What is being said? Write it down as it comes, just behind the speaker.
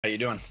How you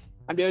doing?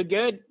 I'm doing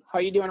good. How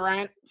you doing,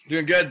 Ryan?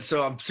 Doing good.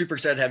 So I'm super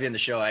excited to have you on the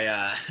show.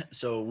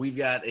 So we've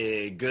got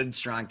a good,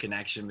 strong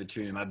connection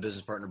between my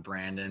business partner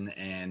Brandon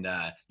and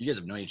you guys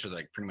have known each other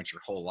like pretty much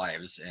your whole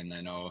lives. And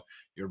I know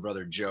your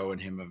brother Joe and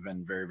him have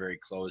been very, very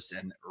close.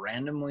 And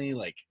randomly,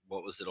 like,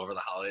 what was it over the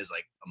holidays,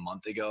 like a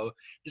month ago?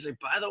 He's like,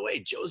 by the way,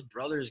 Joe's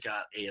brother's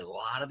got a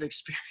lot of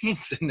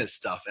experience in this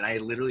stuff, and I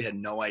literally had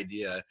no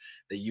idea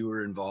that you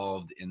were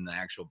involved in the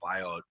actual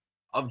buyout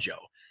of Joe.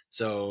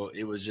 So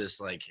it was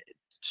just like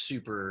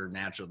super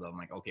natural that I'm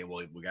like, okay,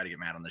 well, we got to get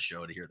Matt on the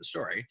show to hear the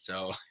story.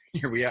 So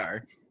here we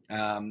are.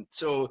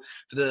 So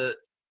for the,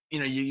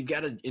 you've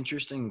got an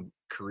interesting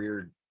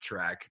career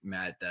track,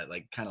 Matt, that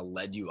like kind of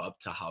led you up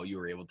to how you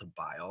were able to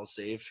buy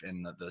Allsafe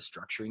and the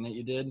structuring that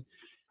you did.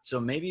 So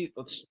maybe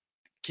let's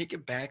kick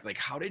it back. Like,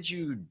 how did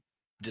you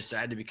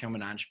decide to become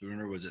an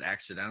entrepreneur? Was it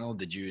accidental?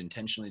 Did you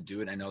intentionally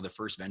do it? I know the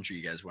first venture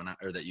you guys went on,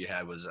 or that you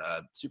had, was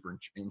a super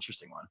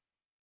interesting one.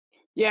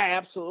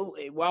 Yeah,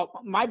 absolutely. Well,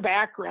 my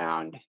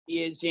background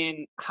is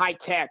in high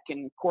tech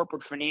and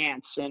corporate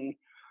finance, and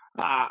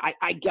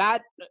I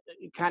got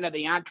kind of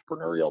the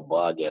entrepreneurial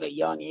bug at a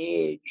young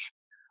age,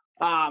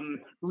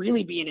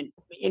 really being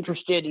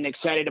interested and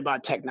excited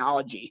about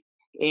technology.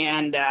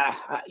 And,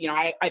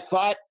 I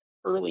thought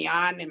early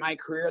on in my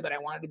career that I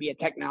wanted to be a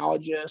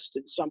technologist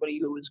and somebody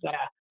who was going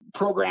to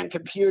program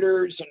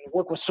computers and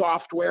work with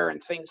software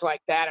and things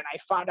like that. And I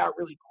found out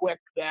really quick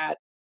that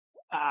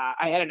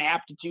I had an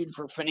aptitude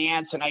for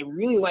finance, and I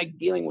really liked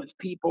dealing with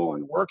people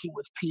and working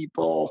with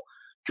people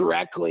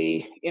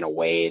directly in a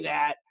way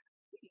that,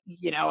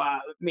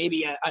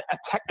 maybe a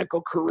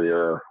technical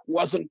career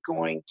wasn't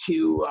going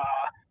to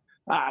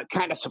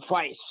kind of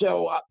suffice.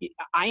 So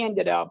I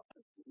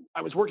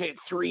was working at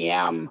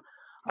 3M.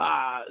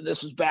 This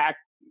was back,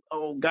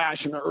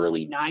 in the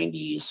early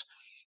 90s.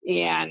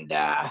 And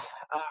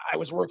I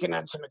was working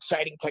on some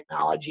exciting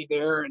technology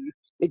there, and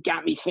it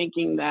got me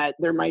thinking that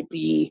there might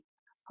be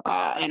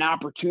an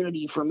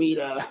opportunity for me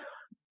to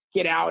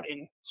get out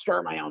and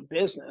start my own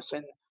business.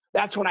 And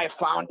that's when I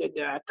founded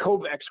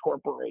Kovex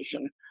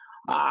Corporation.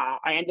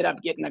 I ended up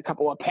getting a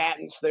couple of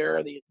patents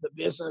there. The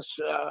business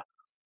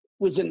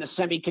was in the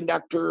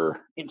semiconductor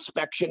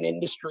inspection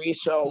industry.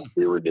 So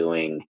we were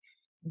doing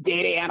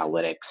data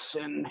analytics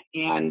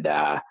and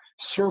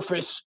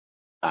surface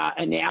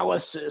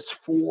analysis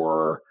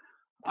for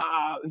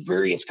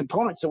various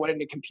components that went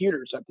into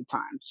computers at the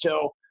time.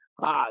 So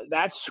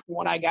that's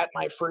when I got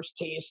my first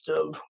taste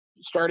of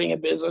starting a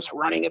business,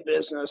 running a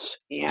business.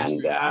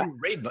 And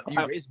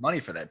you raised money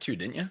for that too,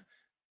 didn't you?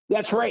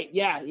 That's right.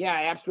 Yeah,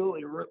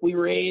 absolutely. We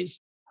raised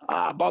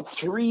about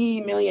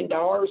 $3 million, I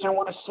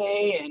want to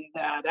say. And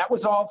that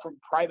was all from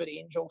private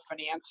angel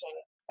financing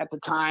at the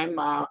time.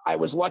 I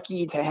was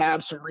lucky to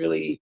have some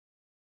really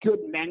good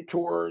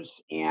mentors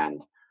and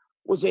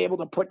was able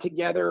to put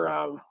together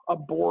a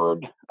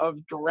board of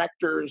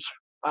directors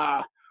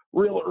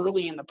real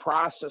early in the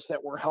process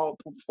that were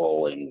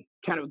helpful in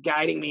kind of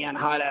guiding me on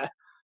how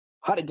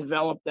to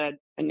develop that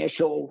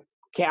initial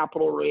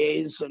capital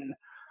raise, and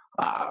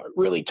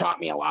really taught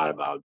me a lot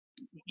about,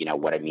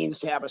 what it means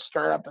to have a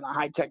startup in the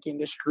high tech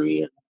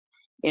industry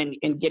and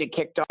get it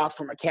kicked off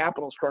from a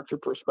capital structure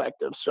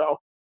perspective. So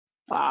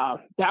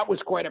that was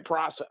quite a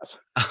process.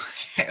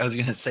 I was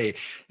going to say,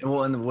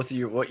 well, and with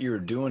what you were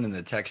doing in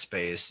the tech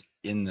space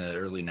in the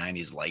early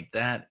 90s like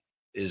that,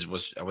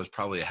 was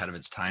probably ahead of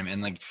its time.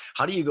 And like,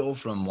 how do you go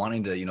from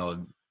wanting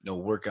to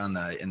work on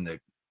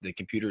the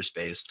computer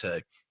space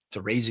to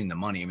raising the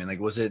money? I mean, like,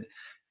 was it,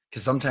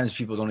 because sometimes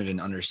people don't even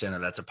understand that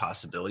that's a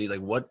possibility.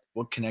 Like, what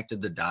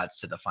connected the dots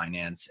to the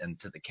finance and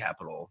to the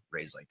capital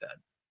raise like that?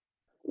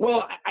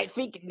 Well, I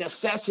think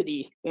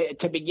necessity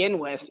to begin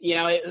with.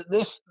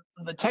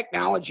 The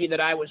technology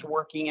that I was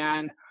working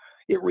on,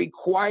 it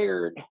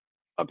required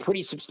a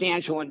pretty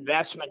substantial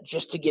investment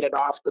just to get it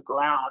off the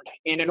ground.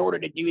 And in order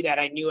to do that,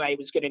 I knew I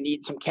was going to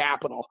need some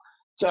capital.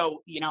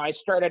 So, I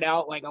started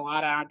out like a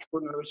lot of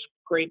entrepreneurs,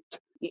 scraped,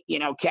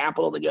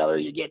 capital together.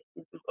 You get,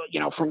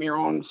 from your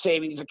own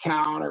savings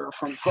account or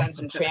from friends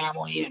and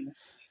family. And,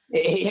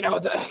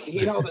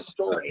 the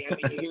story. I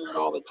mean, you hear it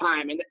all the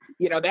time. And,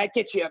 that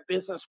gets you a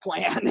business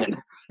plan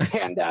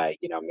and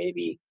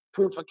maybe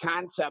proof of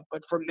concept.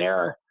 But from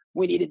there,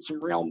 we needed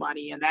some real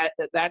money. And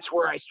that's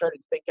where I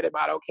started thinking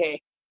about, okay,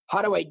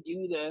 how do I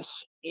do this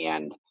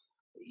and,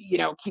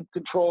 keep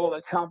control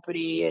of the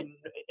company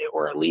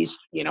or at least,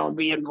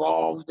 be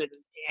involved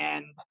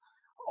and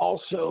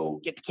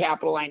also get the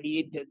capital I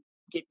need to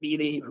get me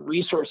the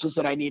resources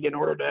that I need in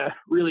order to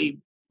really,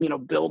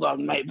 build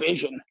on my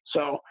vision.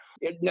 So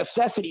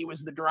necessity was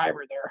the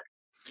driver there.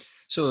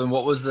 So then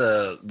what was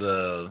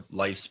the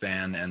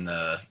lifespan and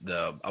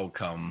the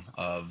outcome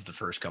of the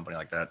first company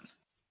like that?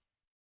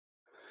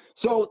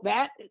 So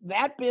that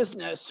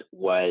business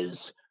was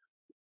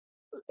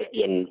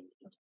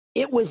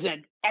it was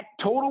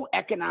a total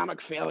economic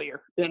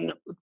failure in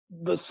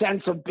the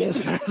sense of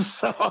business.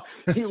 So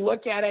you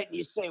look at it and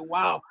you say,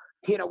 wow,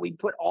 we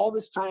put all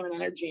this time and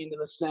energy into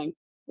this thing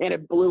and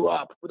it blew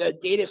up. The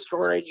data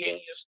storage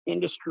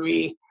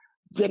industry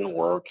didn't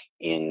work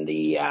in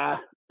the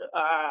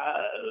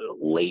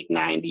late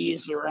 90s.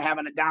 They were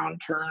having a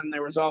downturn.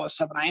 There was all this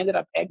stuff. And I ended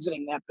up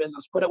exiting that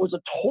business. But it was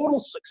a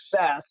total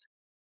success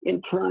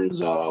in terms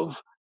of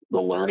the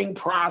learning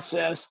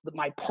process,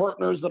 my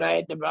partners that I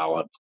had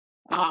developed.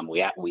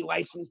 We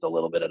licensed a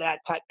little bit of that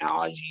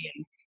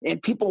technology,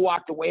 and people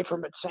walked away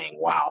from it saying,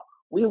 wow,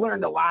 we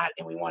learned a lot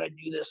and we want to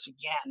do this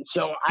again.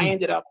 So I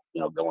ended up,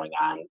 going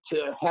on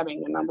to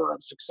having a number of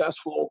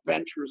successful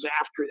ventures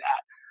after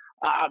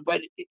that.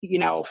 But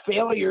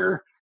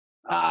failure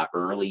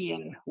early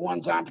in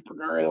one's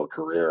entrepreneurial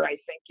career, I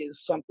think, is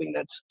something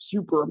that's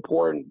super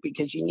important,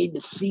 because you need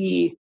to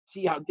see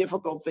how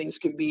difficult things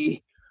can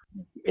be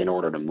in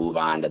order to move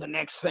on to the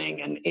next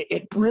thing. And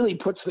it really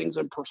puts things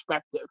in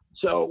perspective.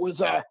 So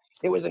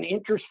it was an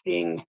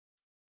interesting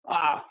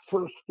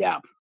first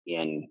step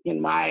in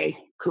my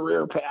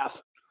career path.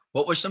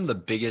 What were some of the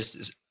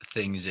biggest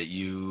things that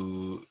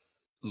you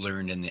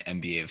learned in the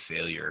MBA of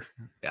failure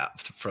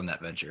from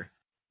that venture?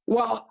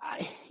 Well,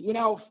 in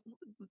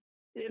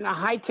the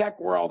high tech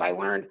world, I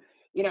learned,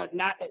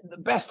 not the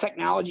best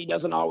technology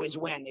doesn't always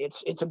win.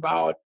 It's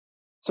about,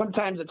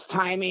 sometimes it's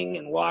timing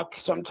and luck.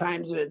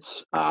 Sometimes it's,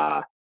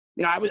 I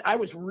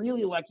was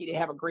really lucky to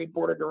have a great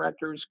board of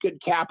directors,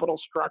 good capital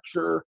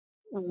structure.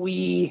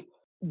 We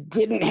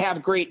didn't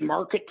have great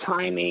market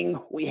timing.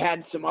 We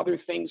had some other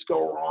things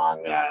go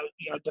wrong.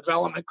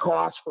 Development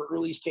costs for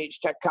early stage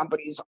tech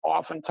companies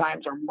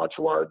oftentimes are much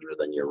larger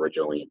than you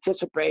originally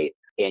anticipate.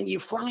 And you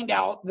find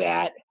out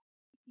that,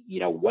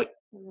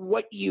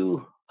 what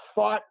you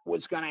thought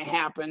was going to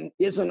happen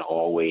isn't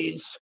always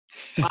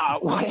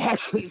what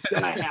actually is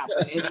going to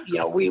happen. And,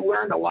 I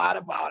learned a lot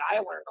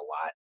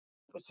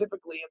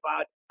specifically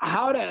about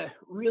how to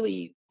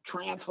really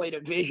translate a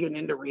vision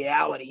into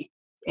reality,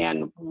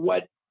 and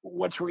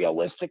what's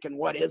realistic and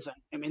what isn't.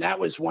 I mean, that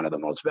was one of the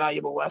most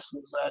valuable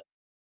lessons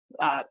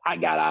that I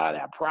got out of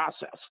that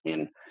process.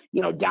 And,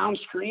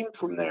 downstream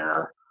from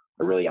there,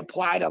 I really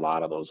applied a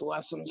lot of those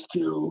lessons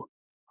to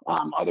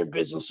other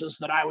businesses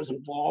that I was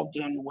involved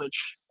in, which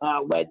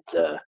led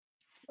to,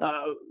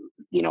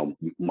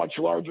 much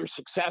larger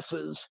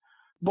successes,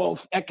 both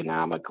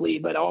economically,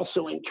 but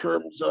also in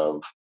terms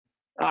of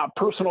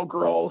personal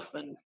growth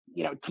and,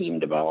 team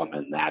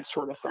development and that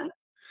sort of thing.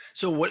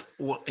 So what,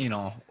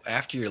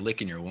 after you're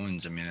licking your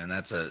wounds, I mean, and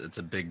it's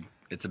a big,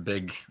 a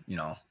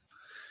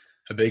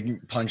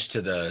big punch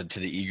to the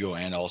ego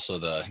and also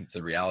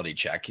the reality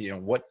check.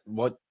 What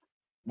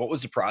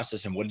was the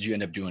process, and what did you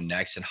end up doing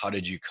next, and how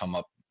did you come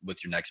up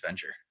with your next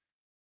venture?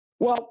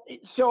 Well,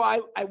 so I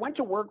went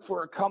to work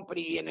for a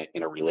company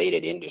in a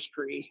related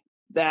industry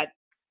that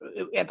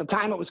at the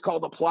time it was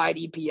called Applied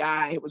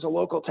EPI. It was a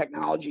local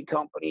technology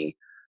company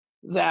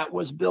that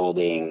was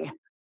building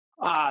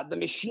the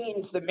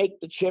machines that make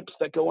the chips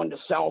that go into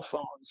cell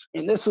phones.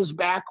 And this was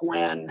back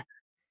when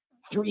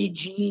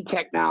 3G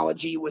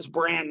technology was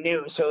brand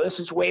new. So this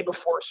is way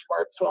before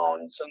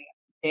smartphones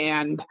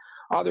and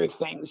other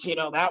things.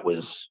 That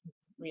was,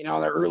 the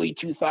early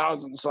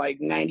 2000s, like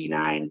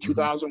 99,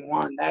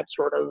 2001, that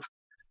sort of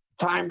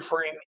time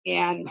frame.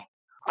 And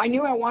I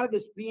knew I wanted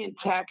to be in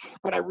tech,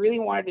 but I really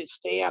wanted to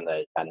stay on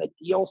the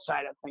deal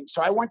side of things.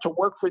 So I went to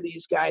work for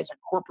these guys in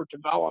corporate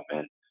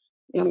development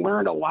and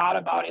learned a lot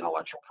about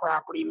intellectual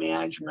property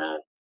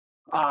management,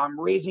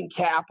 raising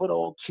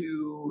capital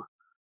to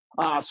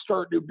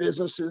start new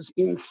businesses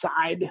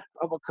inside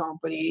of a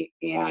company.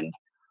 And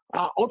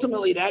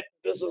ultimately that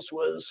business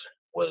was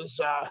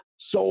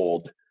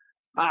sold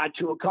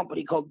to a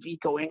company called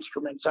Vico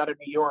Instruments out of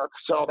New York.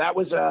 So that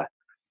was a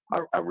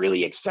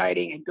really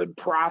exciting and good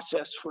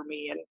process for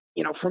me. And,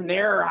 from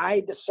there,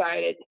 I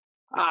decided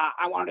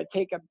I wanted to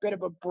take a bit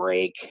of a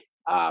break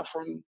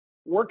from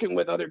working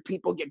with other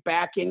people, get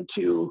back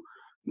into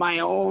my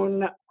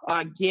own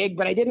gig,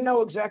 but I didn't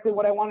know exactly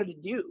what I wanted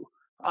to do.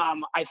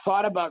 I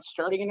thought about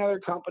starting another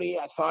company.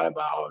 I thought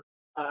about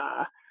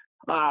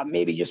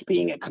maybe just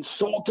being a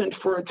consultant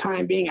for a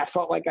time being. I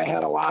felt like I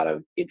had a lot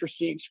of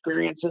interesting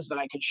experiences that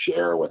I could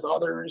share with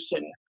others.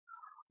 And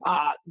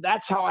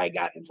that's how I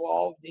got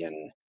involved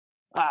in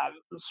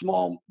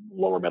small,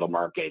 lower middle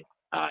market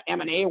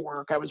M&A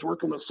work. I was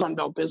working with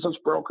Sunbelt business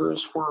brokers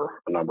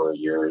for a number of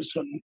years.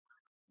 And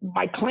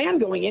my plan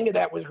going into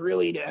that was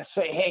really to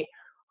say, hey,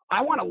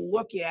 I want to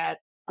look at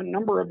a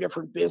number of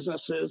different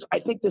businesses. I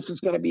think this is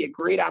going to be a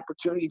great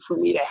opportunity for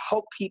me to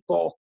help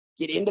people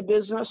get into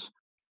business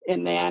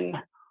and then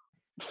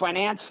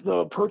finance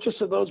the purchase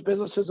of those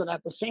businesses. And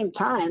at the same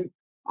time,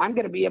 I'm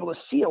going to be able to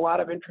see a lot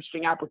of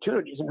interesting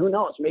opportunities. And who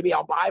knows, maybe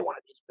I'll buy one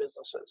of these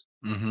businesses.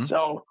 Mm-hmm.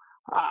 So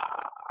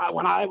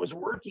when I was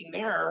working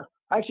there,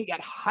 I actually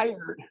got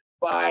hired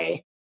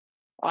by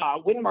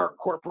Winmark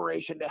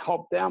Corporation to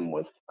help them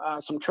with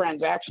some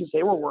transactions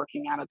they were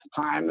working on at the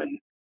time. And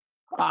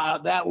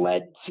that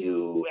led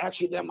to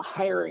actually them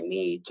hiring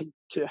me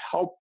to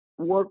help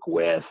work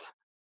with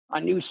a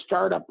new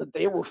startup that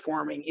they were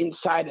forming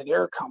inside of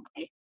their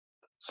company.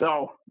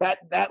 So that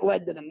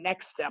led to the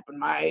next step in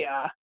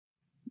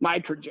my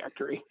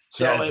trajectory.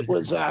 So yeah, it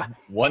was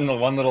one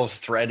little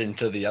thread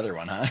into the other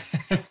one, huh?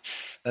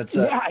 That's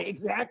yeah,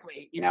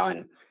 exactly.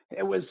 And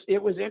it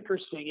was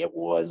interesting. It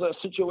was a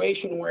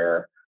situation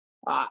where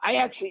I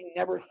actually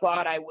never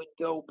thought I would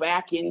go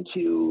back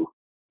into,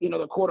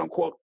 the quote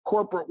unquote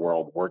corporate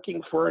world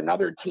working for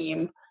another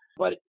team,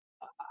 but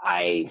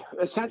I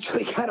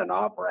essentially got an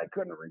offer I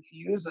couldn't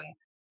refuse,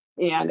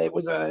 and it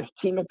was a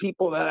team of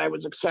people that I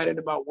was excited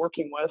about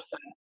working with,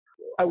 and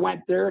I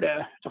went there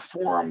to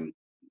form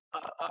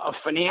a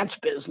finance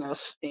business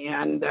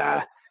and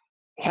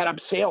head up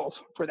sales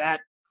for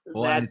that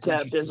Well, and it's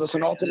interesting business,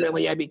 and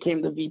ultimately I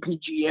became the VP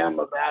GM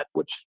of that,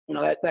 which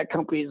that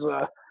company is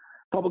a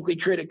publicly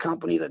traded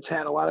company that's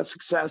had a lot of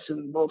success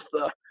in both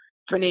the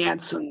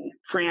finance and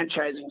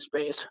franchising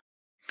space.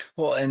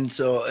 Well, and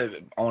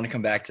so I want to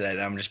come back to that.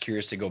 And I'm just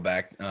curious to go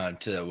back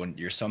to when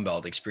your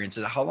Sunbelt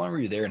experiences. How long were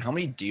you there, and how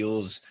many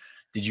deals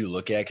did you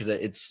look at? Because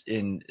it's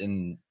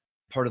in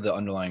part of the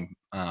underlying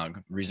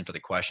reason for the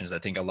question is I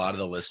think a lot of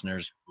the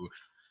listeners who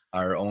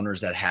are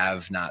owners that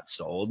have not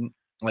sold,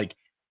 like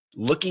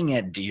looking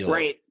at deals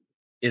Right.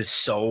 is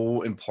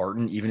so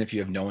important, even if you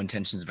have no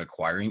intentions of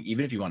acquiring,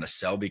 even if you want to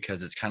sell,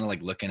 because it's kind of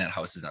like looking at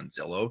houses on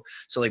Zillow.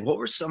 So like, what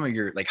were some of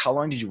your, like, how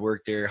long did you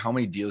work there? How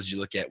many deals did you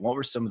look at? What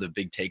were some of the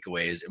big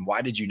takeaways, and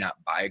why did you not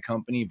buy a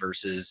company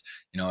versus,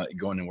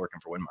 going and working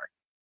for Winmark?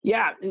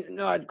 Yeah,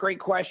 no, great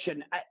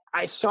question.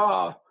 I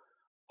saw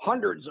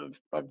hundreds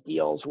of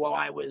deals while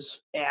I was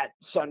at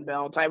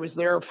Sunbelt. I was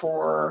there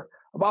for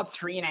about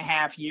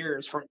 3.5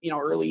 years from,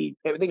 early,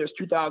 I think it was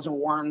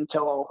 2001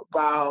 till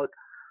about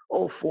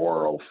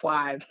 '04,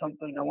 '05,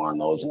 something along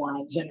those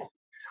lines. And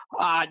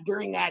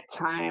during that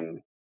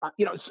time,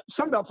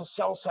 Sunbelt's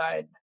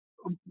a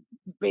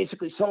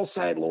basically sell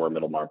side, lower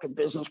middle market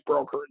business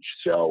brokerage.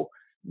 So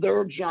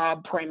their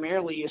job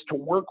primarily is to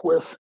work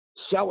with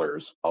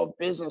sellers of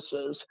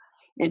businesses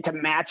and to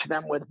match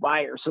them with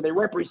buyers. So they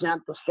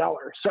represent the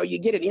seller. So you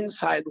get an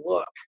inside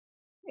look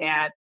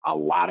at a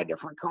lot of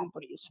different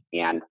companies.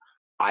 And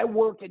I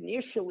worked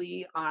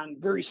initially on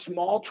very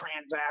small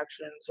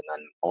transactions and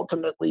then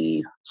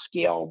ultimately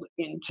scaled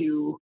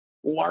into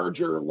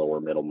larger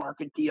lower middle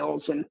market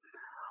deals. And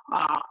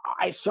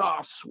I saw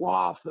a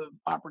swath of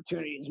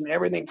opportunities. I mean,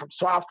 everything from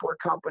software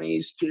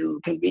companies to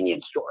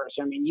convenience stores.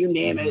 I mean, you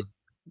name it,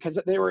 because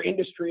they were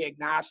industry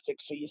agnostic.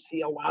 So you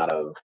see a lot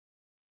of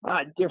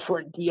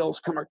different deals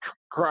come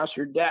across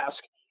your desk.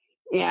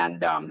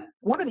 And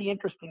one of the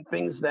interesting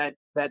things that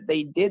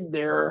they did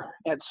there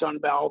at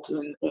Sunbelt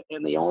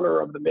and the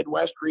owner of the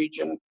Midwest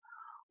region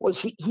was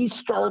he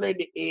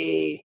started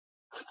a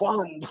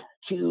fund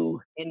to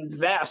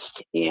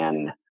invest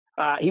in.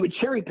 He would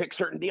cherry pick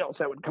certain deals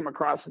that would come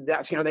across the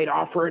desk. They'd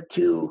offer it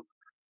to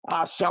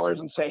sellers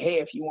and say, "Hey,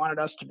 if you wanted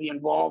us to be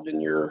involved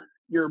in your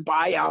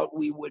buyout,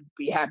 we would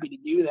be happy to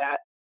do that."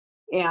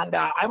 And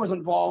I was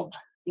involved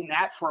in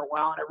that for a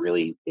while,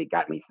 and it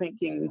got me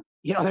thinking.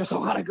 There's a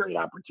lot of great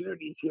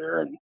opportunities here,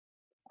 and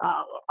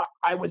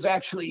I was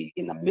actually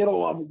in the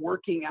middle of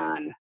working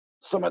on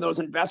some of those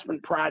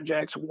investment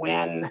projects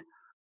when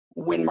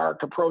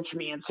Winmark approached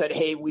me and said,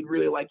 "Hey, we'd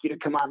really like you to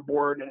come on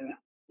board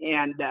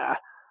and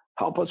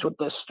help us with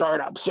the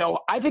startup." So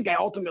I think I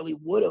ultimately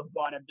would have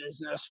bought a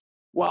business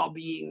while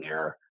being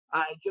there.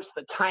 Just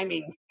the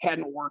timing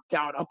hadn't worked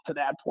out up to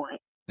that point.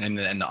 And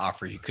the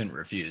offer you couldn't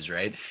refuse,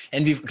 right?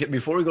 And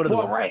before we go to the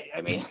right, I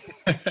mean,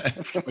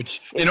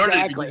 which in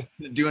exactly. order to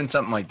be doing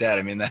something like that,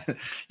 I mean that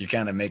you're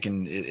kind of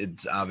making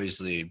it's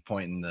obviously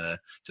pointing to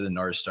the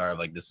North Star of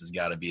like this has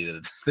got to be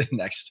the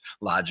next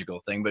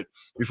logical thing. But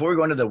before we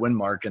go into the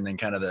Winmark and then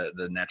kind of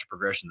the natural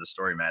progression of the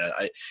story, Matt,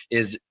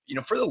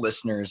 for the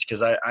listeners,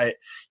 because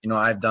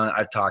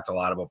I've talked a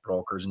lot about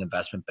brokers and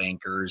investment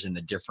bankers and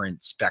the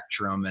different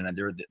spectrum, and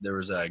there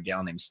was a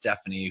gal named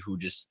Stephanie who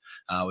just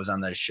was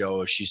on that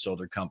show. She sold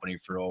her company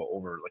for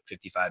over like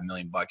 $55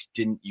 million.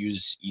 Didn't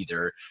use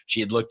either.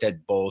 She had looked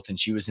at both, and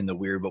she was in the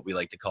weird, what we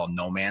like to call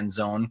no man's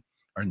zone,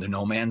 or in the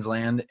no man's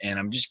land. And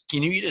I'm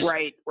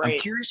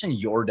curious in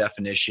your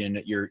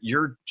definition,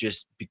 you're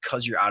just,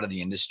 because you're out of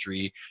the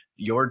industry,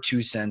 your 2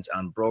 cents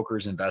on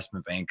brokers,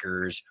 investment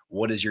bankers.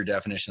 What is your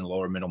definition of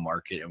lower middle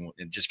market?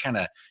 And just kind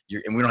of,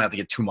 and we don't have to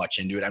get too much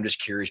into it. I'm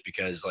just curious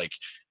because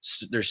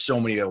there's so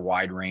many, a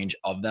wide range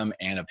of them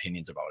and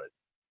opinions about it.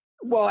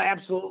 Well,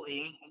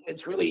 absolutely.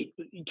 It's really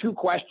two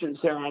questions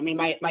there. I mean,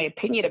 my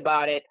opinion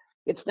about it,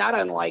 it's not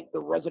unlike the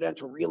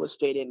residential real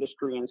estate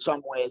industry in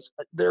some ways.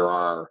 There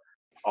are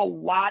a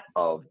lot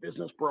of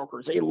business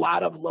brokers, a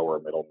lot of lower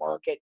middle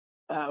market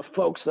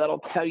folks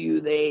that'll tell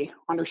you they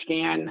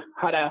understand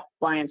how to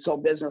buy and sell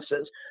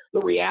businesses. The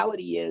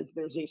reality is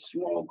there's a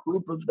small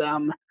group of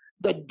them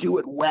that do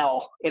it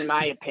well, in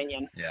my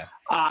opinion. Yeah.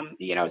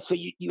 So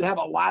you have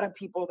a lot of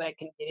people that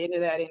can get into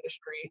that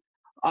industry.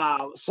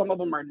 Some of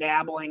them are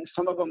dabbling.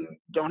 Some of them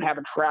don't have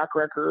a track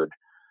record.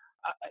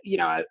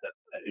 To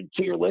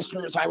your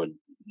listeners, I would,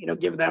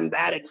 give them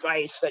that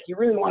advice that you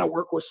really want to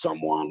work with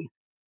someone,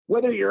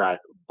 whether you're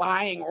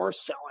buying or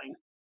selling.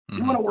 Mm-hmm.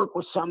 You want to work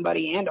with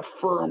somebody and a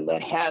firm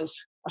that has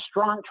a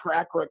strong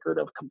track record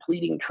of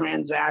completing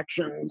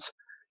transactions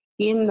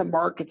in the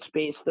market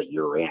space that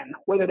you're in,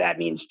 whether that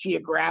means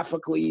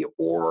geographically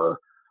or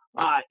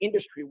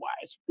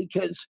industry-wise,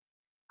 because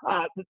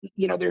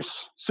there's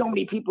so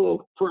many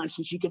people, for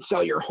instance, you could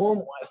sell your home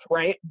with,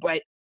 right?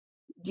 But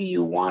do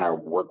you want to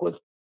work with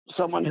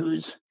someone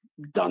who's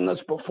done this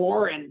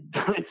before and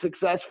done it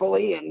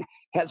successfully and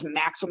has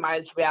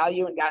maximized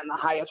value and gotten the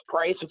highest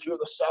price if you're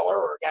the seller,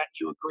 or gotten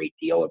you a great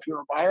deal if you're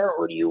a buyer?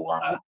 Or do you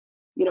want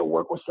to,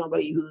 work with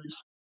somebody who's,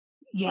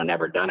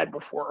 never done it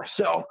before?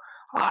 So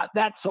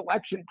that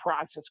selection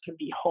process can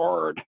be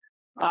hard,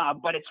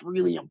 but it's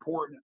really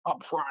important up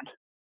front.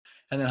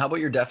 And then how about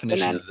your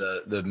definition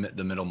then, of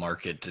the middle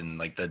market and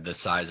like the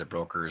size that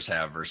brokers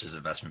have versus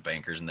investment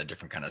bankers and the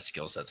different kind of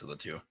skill sets of the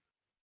two?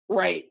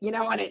 Right.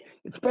 And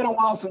it's been a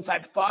while since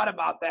I've thought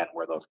about that,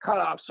 where those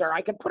cutoffs are.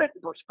 I can put it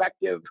in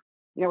perspective,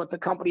 with the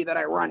company that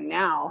I run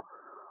now.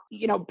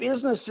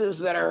 Businesses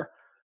that are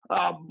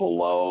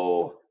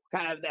below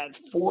kind of that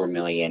 4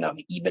 million of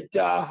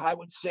EBITDA, I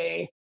would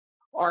say,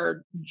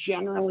 are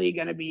generally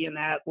going to be in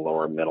that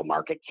lower middle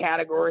market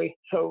category.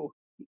 So,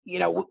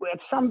 at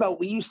Sunbelt,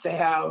 we used to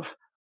have,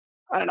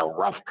 I don't know,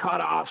 rough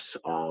cutoffs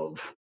of,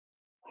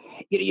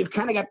 you've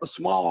kind of got the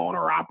small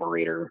owner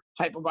operator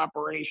type of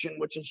operation,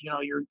 which is,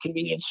 your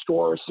convenience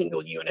store,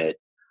 single unit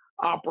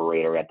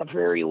operator at the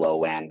very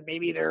low end.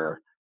 Maybe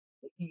they're,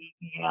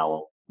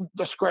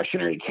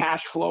 discretionary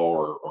cash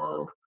flow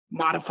or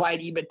modified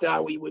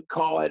EBITDA, we would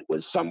call it,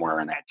 was somewhere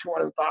in that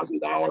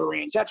 $200,000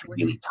 range. That's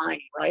really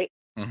tiny, right?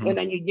 Mm-hmm. And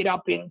then you get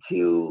up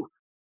into,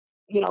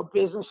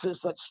 businesses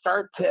that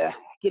start to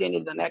get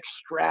into the next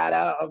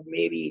strata of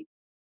maybe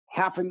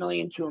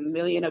 $500,000 to $1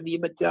 million of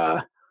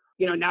EBITDA.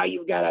 Now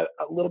you've got a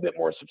little bit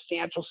more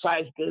substantial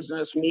size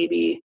business,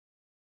 maybe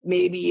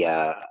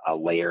a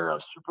layer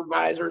of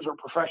supervisors or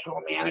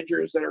professional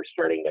managers that are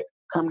starting to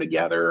come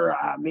together,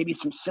 maybe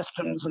some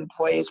systems in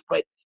place,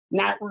 but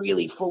not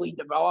really fully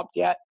developed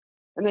yet.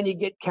 And then you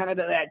get kind of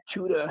to that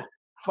 2 to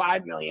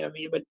 5 million of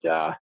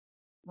EBITDA,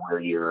 where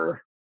you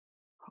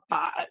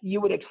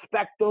would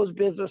expect those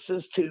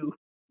businesses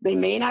they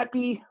may not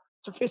be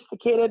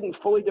sophisticated and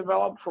fully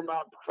developed from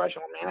a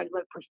professional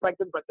management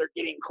perspective, but they're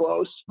getting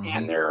close. Mm-hmm.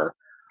 And they're,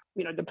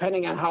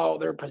 depending on how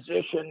they're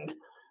positioned,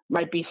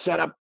 might be set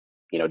up,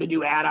 to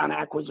do add-on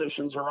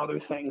acquisitions or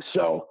other things.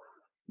 So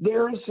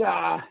there's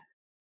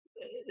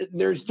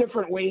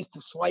different ways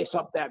to slice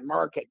up that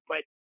market,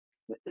 but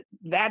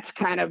that's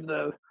kind of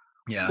the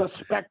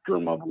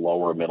spectrum of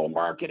lower middle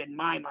market in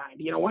my mind.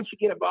 Once you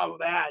get above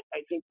that,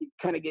 I think you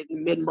kind of get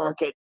in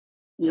mid-market,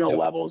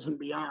 levels and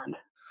beyond.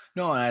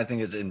 No, and I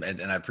think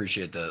and I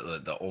appreciate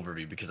the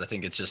overview, because I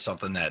think it's just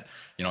something that,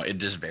 it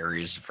just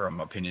varies from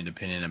opinion to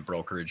opinion and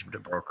brokerage to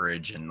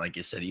brokerage. And like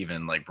you said,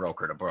 even like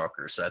broker to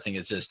broker. So I think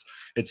it's just,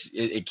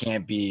 it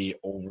can't be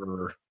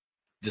over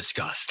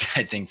discussed,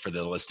 I think, for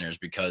the listeners,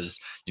 because,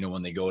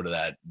 when they go to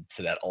that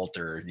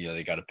altar,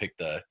 they got to pick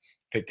the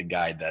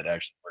guide that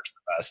actually works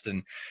the best.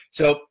 And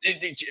so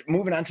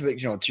moving on to,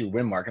 to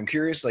Winmark, I'm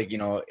curious, like,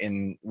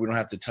 and we don't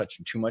have to touch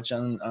too much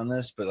on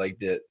this, but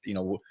like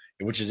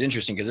which is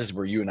interesting, because this is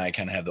where you and I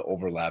kind of have the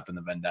overlap in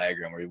the Venn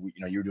diagram, where,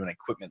 you're doing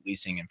equipment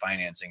leasing and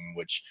financing,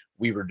 which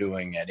we were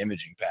doing at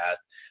Imaging Path,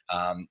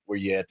 where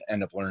you have to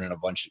end up learning a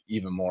bunch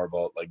even more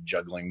about like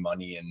juggling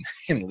money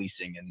and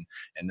leasing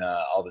and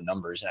all the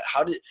numbers.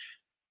 How did,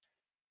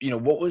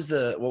 what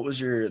was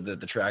your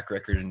track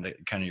record and the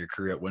kind of your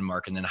career at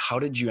Winmark, and then how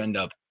did you end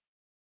up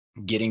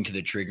getting to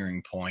the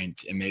triggering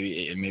point, and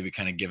maybe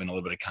kind of giving a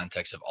little bit of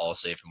context of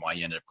Allsafe and why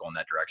you ended up going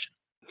that direction?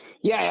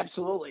 Yeah,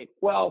 absolutely.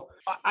 Well,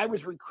 I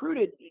was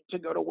recruited to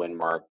go to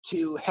Winmark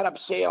to head up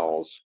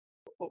sales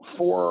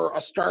for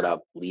a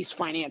startup lease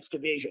finance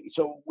division.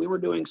 So we were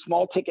doing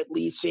small ticket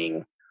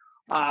leasing.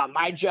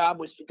 My job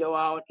was to go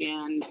out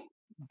and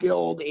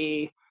build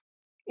a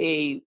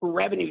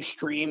revenue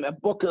stream, a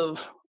book of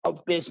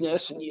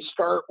business. And you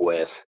start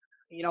with,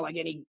 like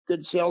any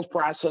good sales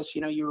process,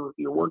 you're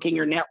working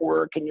your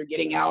network and you're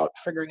getting out,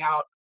 figuring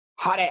out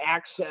how to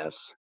access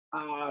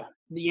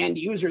the end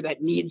user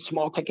that needs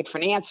small ticket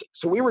financing.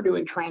 So we were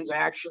doing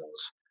transactions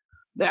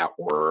that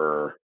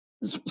were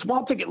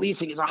small ticket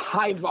leasing is a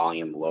high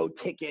volume, low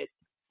ticket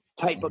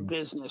type of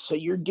business. So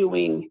you're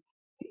doing,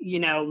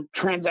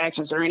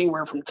 transactions that are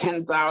anywhere from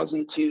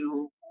 10,000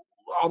 to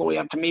all the way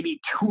up to maybe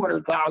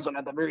 200,000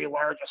 at the very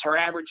largest. Our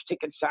average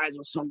ticket size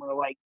was somewhere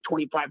like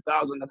 $25,000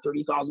 to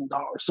 $30,000,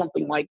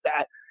 something like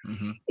that.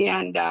 Mm-hmm.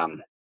 And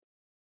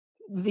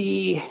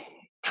the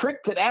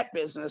trick to that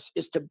business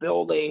is to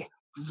build a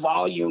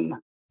volume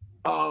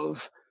of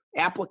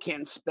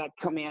applicants that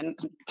come in,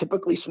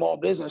 typically small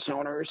business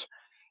owners,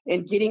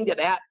 and getting to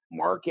that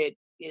market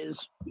is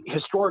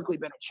historically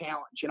been a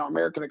challenge.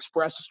 American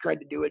Express has tried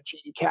to do it.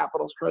 GE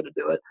Capital's tried to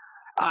do it.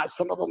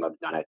 Some of them have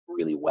done it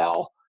really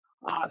well.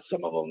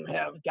 Some of them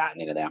have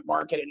gotten into that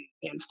market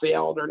and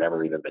failed, or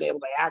never even been able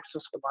to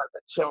access the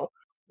market. So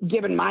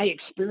given my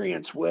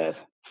experience with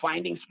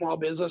finding small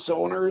business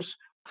owners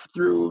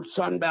through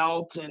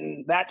Sunbelt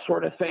and that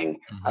sort of thing,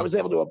 mm-hmm. I was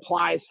able to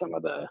apply some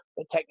of the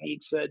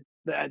techniques that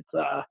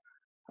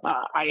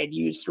I had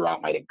used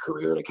throughout my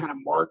career to kind of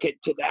market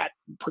to that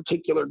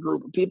particular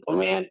group of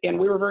people. And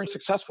we were very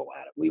successful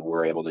at it. We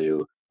were able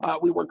to,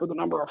 we worked with a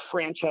number of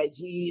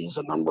franchisees,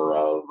 a number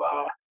of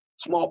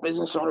small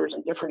business owners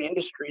in different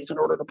industries in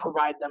order to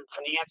provide them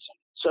financing.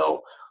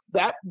 So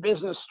that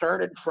business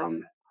started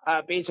from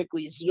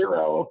basically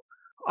zero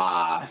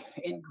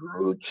and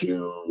grew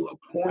to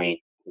a point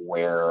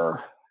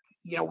where,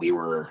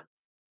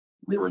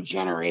 we were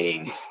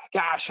generating,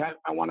 gosh,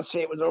 I want to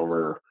say it was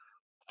over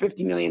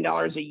 $50 million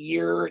a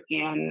year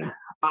in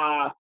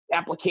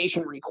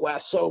application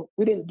requests. So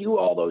we didn't do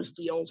all those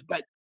deals,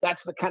 but that's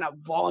the kind of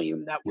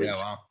volume that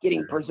was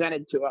getting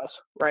presented to us,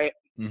 right?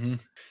 Mm-hmm.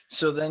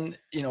 So then,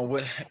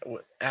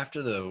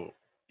 after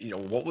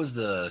what was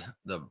the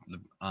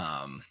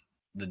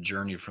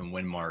journey from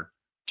Winmark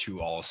to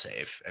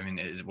Allsafe? I mean,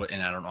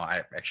 and I don't know,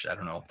 I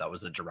don't know if that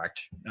was the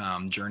direct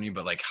journey,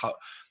 but like how,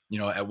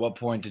 at what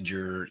point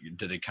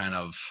did it kind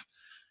of,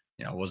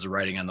 was the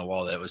writing on the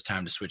wall that it was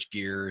time to switch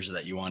gears, or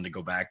that you wanted to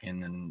go back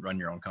in and run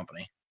your own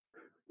company?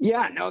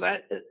 Yeah, no,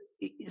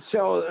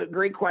 so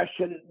great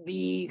question.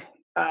 The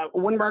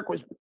Winmark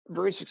was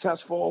very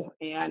successful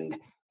and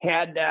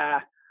had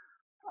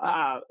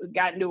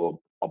gotten to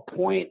a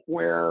point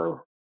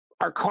where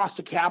our cost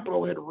of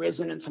capital had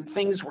risen and some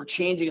things were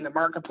changing in the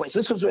marketplace.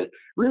 This was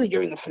really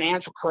during the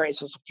financial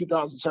crisis of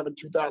 2007,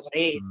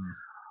 2008.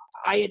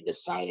 I had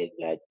decided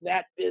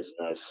that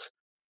business,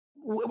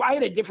 I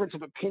had a difference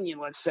of opinion,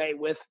 let's say,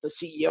 with the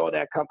CEO of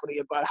that company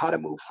about how to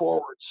move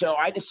forward. So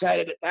I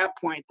decided at that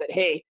point that,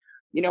 hey,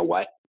 you know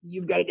what?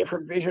 You've got a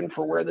different vision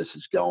for where this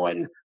is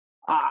going.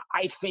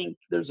 I think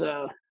there's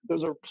a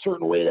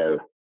certain way to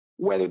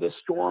weather the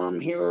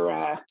storm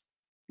here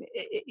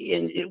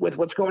with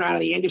what's going on in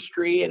the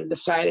industry, and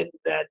decided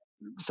that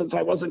since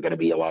I wasn't going to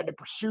be allowed to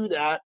pursue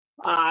that,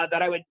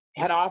 that I would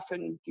head off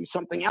and do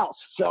something else.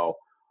 So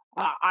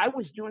I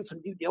was doing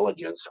some due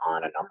diligence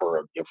on a number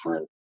of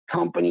different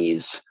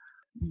companies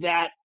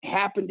that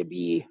happened to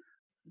be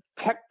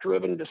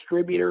tech-driven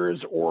distributors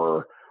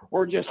or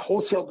just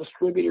wholesale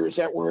distributors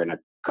that were in a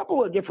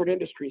couple of different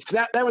industries.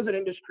 That was an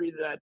industry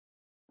that,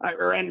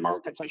 or end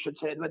markets, I should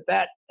say, but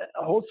that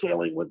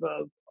wholesaling was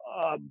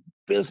a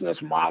business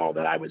model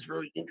that I was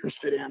very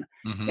interested in.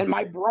 Mm-hmm. And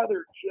my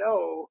brother,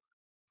 Joe,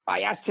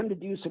 I asked him to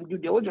do some due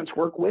diligence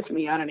work with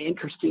me on an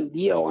interesting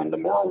deal. And the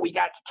more we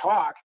got to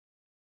talk,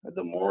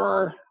 the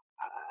more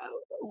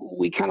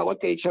we kind of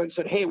looked at each other and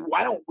said, hey,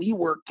 why don't we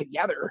work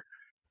together?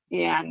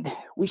 And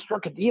we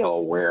struck a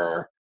deal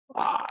where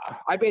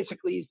I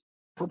basically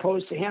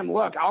proposed to him,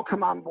 look, I'll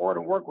come on board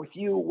and work with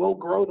you. We'll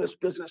grow this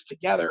business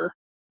together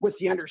with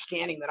the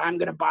understanding that I'm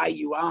going to buy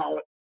you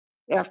out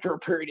after a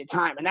period of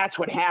time. And that's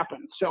what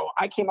happened. So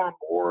I came on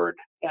board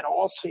at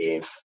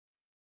Allsafe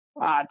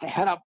to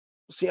head up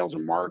sales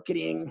and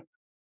marketing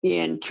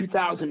in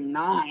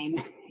 2009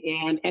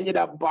 and ended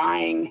up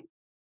buying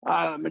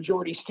a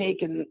majority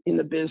stake in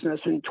the business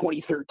in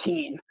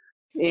 2013.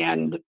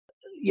 And,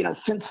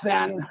 since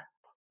then,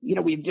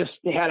 we've just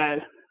had a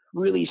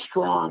really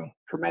strong,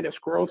 tremendous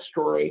growth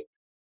story.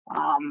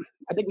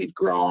 I think we've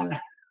grown, I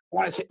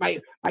want to say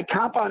my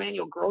compound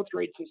annual growth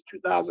rate since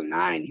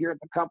 2009 here at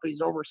the company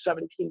is over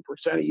 17%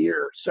 a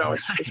year. So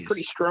it's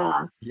pretty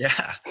strong.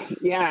 Yeah.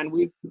 Yeah. And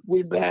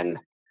we've been,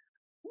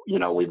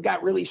 we've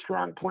got really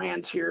strong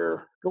plans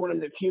here going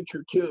into the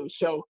future too.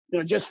 So,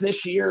 just this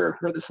year,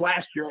 or this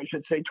last year, I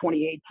should say,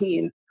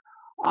 2018,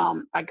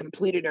 I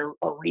completed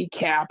a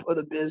recap of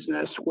the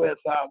business with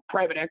a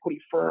private equity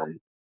firm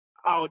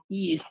out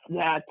east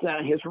that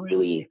has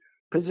really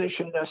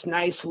positioned us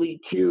nicely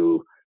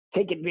to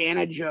take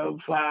advantage of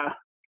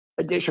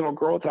additional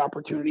growth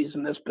opportunities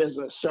in this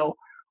business. So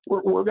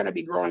we're going to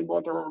be growing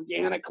both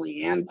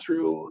organically and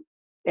through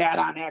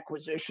add-on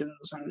acquisitions.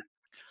 And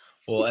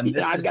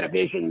I've got a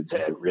vision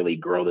to really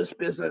grow this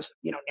business,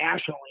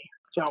 nationally.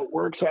 So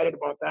we're excited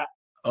about that.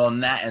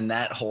 And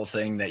that whole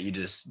thing that you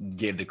just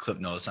gave the clip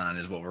notes on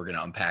is what we're going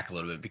to unpack a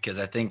little bit, because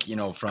I think,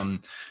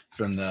 from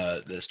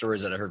the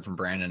stories that I heard from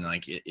Brandon,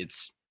 like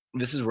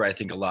this is where I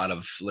think a lot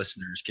of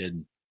listeners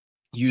could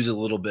use a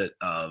little bit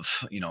of,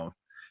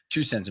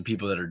 2 cents in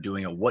people that are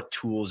doing it, what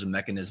tools and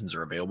mechanisms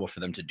are available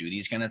for them to do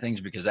these kind of things,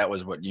 because that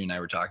was what you and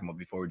I were talking about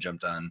before we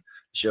jumped on the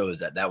show, is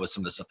that was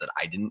some of the stuff that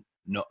I didn't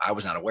know, I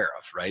was not aware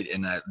of. Right.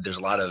 And there's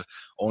a lot of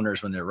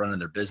owners, when they're running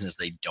their business,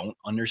 they don't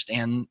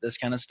understand this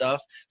kind of stuff.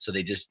 So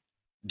they just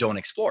don't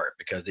explore it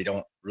because they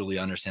don't really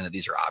understand that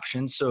these are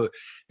options. So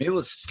maybe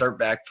let's start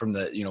back from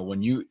the,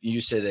 when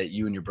you say that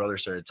you and your brother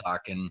started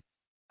talking,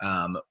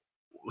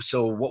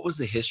 so what was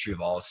the history of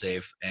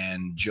Allsafe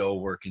and Joe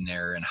working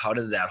there, and how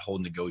did that whole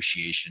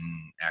negotiation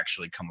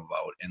actually come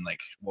about? And like,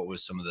 what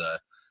was some of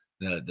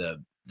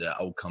the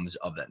outcomes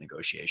of that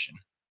negotiation?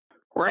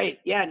 Right.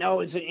 Yeah,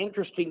 no, it was an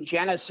interesting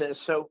genesis.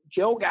 So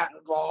Joe got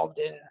involved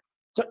in,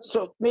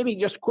 so maybe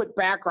just quick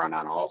background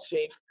on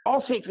Allsafe.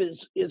 Allsafe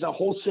is a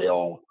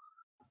wholesale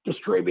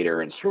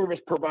distributor and service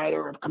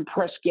provider of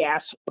compressed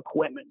gas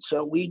equipment.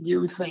 So we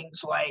do things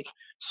like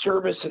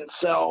service and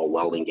sell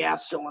welding gas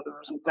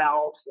cylinders and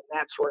valves and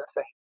that sort of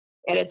thing.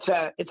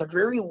 And it's a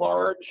very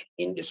large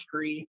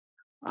industry,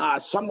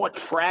 somewhat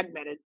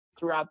fragmented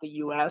throughout the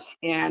U.S.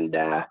 and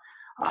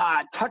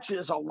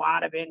touches a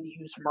lot of end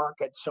use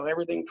markets. So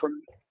everything from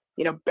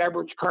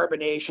beverage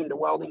carbonation to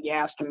welding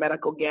gas to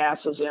medical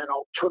gases and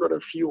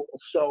alternative fuels.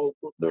 So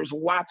there's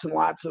lots and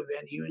lots of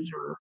end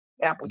user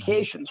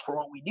applications for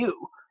what we do.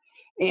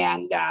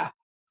 And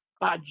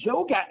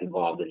Joe got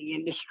involved in the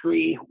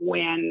industry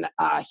when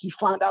he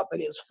found out that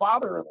his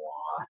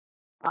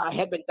father-in-law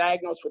had been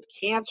diagnosed with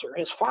cancer.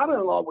 His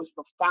father-in-law was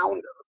the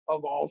founder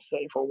of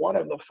Allsafe, or one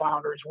of the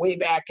founders, way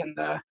back in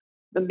the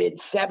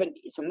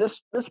mid-'70s. And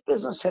this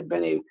business had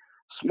been a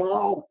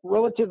small,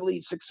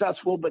 relatively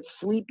successful, but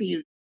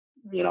sleepy,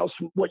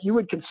 what you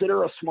would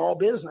consider a small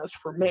business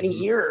for many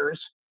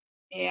years.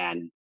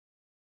 And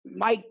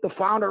Mike, the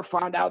founder,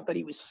 found out that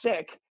he was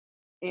sick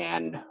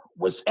and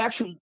was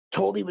actually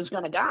told he was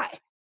going to die.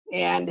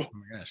 And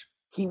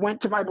he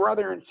went to my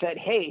brother and said,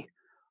 "Hey,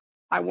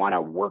 I want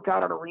to work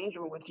out an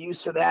arrangement with you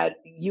so that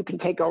you can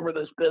take over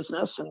this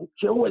business." And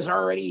Joe was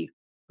already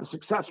a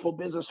successful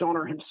business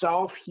owner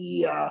himself.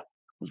 He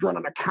was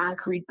running a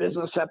concrete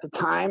business at the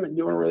time and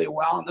doing really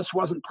well. And this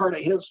wasn't part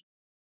of his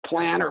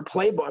plan or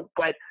playbook,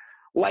 but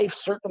life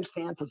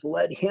circumstances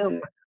led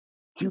him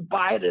to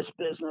buy this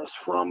business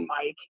from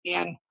Mike.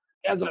 And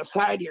as an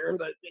aside here,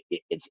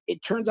 it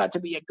turns out to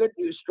be a good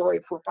news story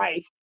for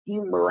Mike. He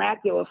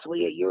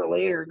miraculously, a year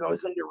later, goes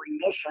into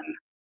remission.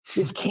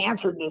 His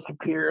cancer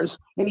disappears,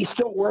 and he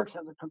still works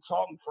as a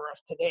consultant for us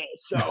today.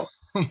 So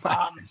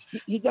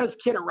he does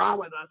kid around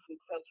with us and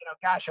says,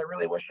 "Gosh, I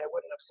really wish I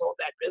wouldn't have sold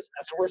that business."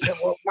 And we're saying,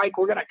 "Well, Mike,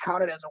 we're going to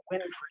count it as a win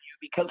for you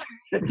because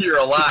you're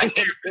alive."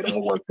 It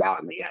all worked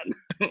out in the end.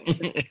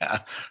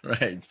 Yeah,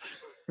 right.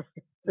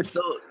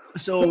 So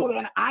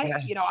then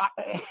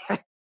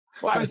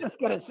well, I was just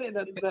going to say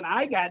that then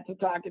I got to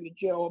talking to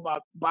Joe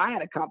about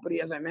buying a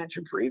company, as I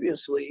mentioned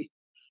previously,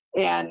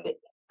 and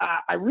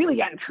I really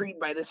got intrigued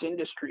by this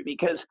industry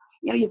because,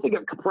 you think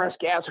of compressed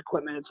gas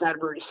equipment, it's not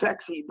very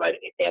sexy, but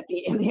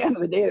in the end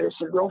of the day, there's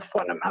some real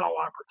fundamental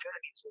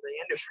opportunities in the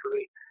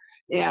industry.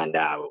 And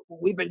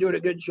we've been doing a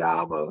good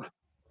job of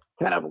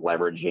kind of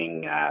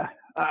leveraging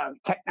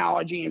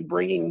technology and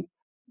bringing,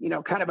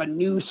 kind of a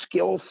new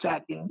skill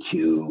set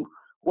into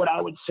what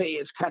I would say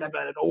is kind of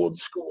an old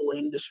school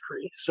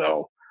industry.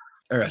 So,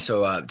 all right.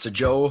 So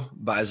Joe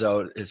buys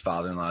out his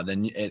father-in-law.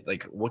 Then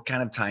what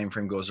kind of time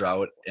frame goes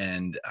out?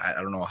 And I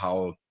don't know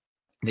how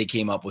they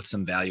came up with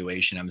some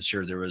valuation. I'm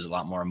sure there was a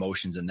lot more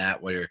emotions in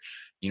that where,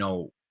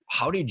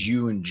 how did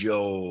you and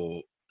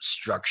Joe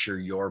structure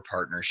your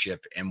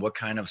partnership, and what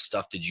kind of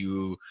stuff did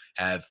you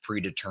have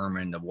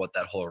predetermined of what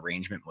that whole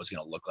arrangement was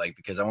going to look like?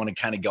 Because I want to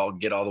kind of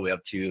get all the way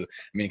up to,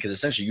 because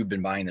essentially you've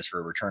been buying this for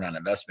a return on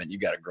investment.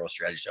 You've got a growth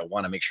strategy. So I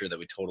want to make sure that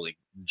we totally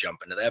jump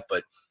into that.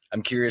 But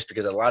I'm curious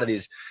because a lot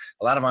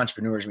of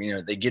entrepreneurs,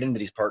 they get into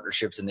these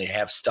partnerships and they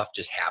have stuff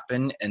just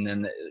happen. And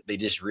then they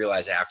just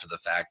realize after the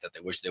fact that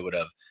they wish they would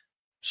have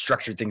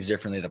structured things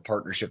differently, the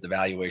partnership, the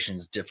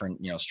valuations, different,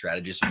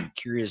 strategies. So I'm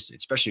curious,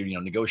 especially,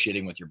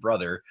 negotiating with your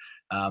brother,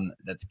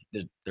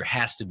 there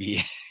has to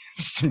be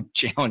some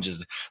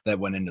challenges that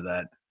went into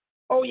that.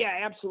 Oh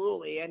yeah,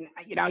 absolutely. And,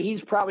 he's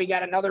probably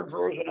got another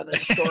version of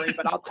this story,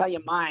 but I'll tell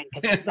you mine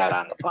because he's not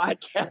on the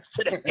podcast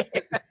today.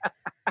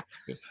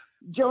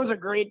 Joe's a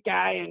great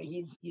guy, and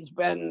he's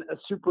been a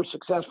super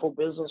successful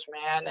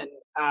businessman. And,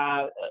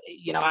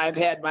 I've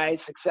had my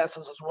successes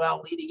as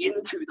well leading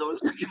into those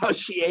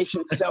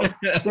negotiations. So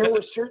there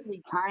were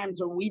certainly times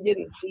when we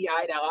didn't see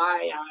eye to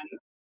eye on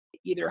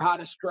either how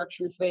to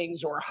structure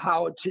things or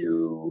how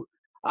to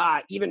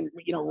even,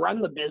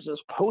 run the business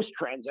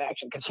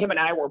post-transaction, because him and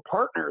I were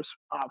partners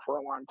for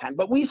a long time.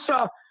 But we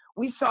saw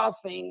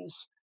things,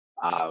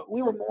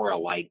 we were more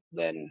alike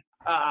than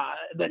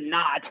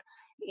not.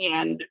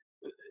 And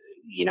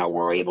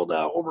we're able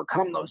to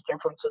overcome those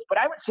differences. But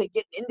I would say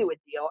getting into a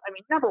deal,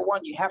 number one,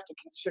 you have to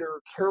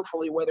consider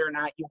carefully whether or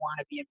not you want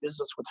to be in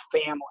business with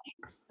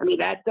family.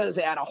 That does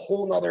add a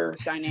whole nother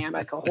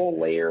dynamic, a whole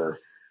layer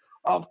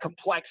of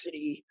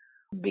complexity,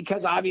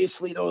 because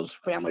obviously those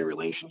family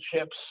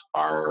relationships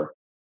are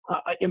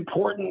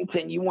important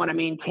and you want to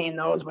maintain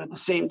those, but at the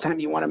same time,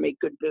 you want to make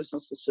good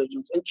business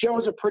decisions. And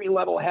Joe's a pretty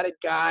level-headed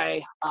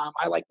guy.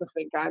 I like to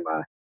think I'm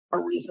a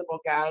reasonable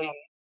guy.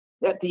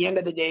 And at the end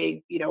of the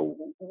day,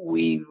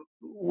 we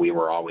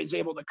were always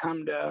able to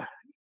come to,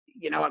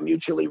 a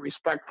mutually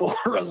respectful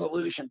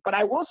resolution. But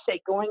I will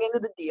say, going into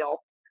the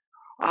deal,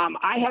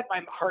 I had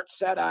my heart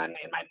set on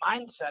and my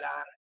mind set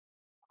on,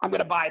 I'm going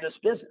to buy this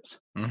business.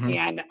 Mm-hmm.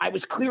 And I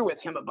was clear with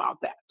him about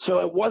that. So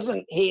it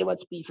wasn't, hey,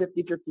 let's be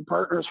 50-50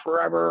 partners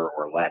forever,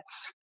 or let's,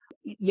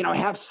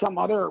 have some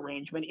other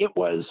arrangement. It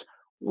was,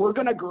 we're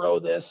going to grow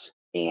this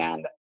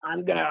and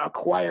I'm going to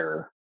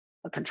acquire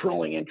a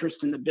controlling interest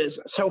in the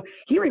business. So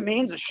he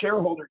remains a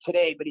shareholder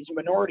today, but he's a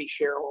minority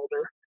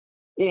shareholder.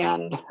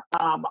 And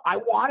I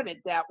wanted it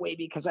that way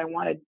because I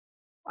wanted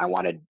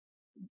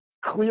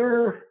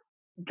clear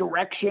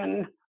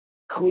direction,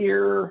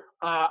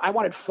 I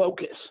wanted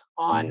focus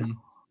on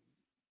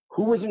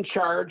who was in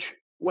charge,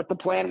 what the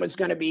plan was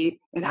going to be,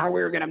 and how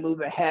we were going to move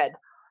ahead.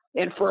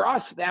 And for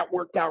us, that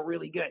worked out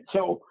really good.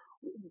 So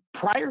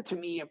prior to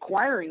me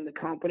acquiring the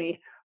company,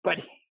 but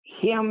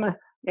him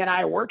and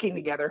I working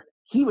together,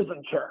 he was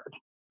in charge.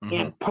 Mm-hmm.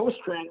 And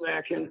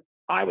post-transaction,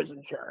 I was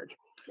in charge.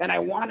 And I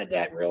wanted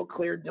that real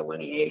clear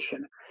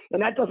delineation.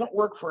 And that doesn't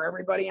work for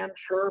everybody, I'm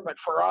sure, but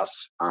for us,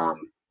 I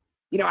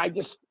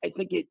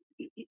think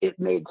it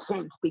made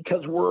sense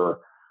because we're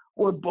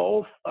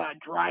both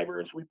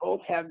drivers. We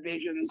both have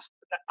visions.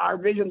 Our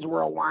visions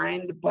were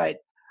aligned, but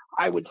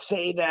I would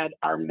say that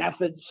our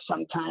methods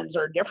sometimes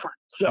are different.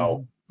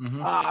 So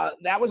Mm-hmm.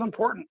 that was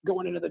important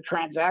going into the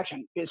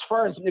transaction. As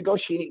far as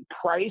negotiating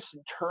price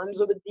and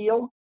terms of the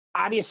deal,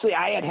 obviously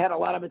I had a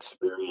lot of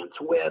experience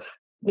with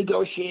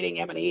negotiating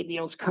M&A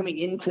deals coming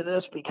into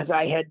this because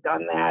I had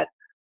done that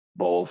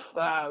both,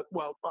 a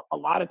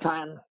lot of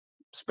time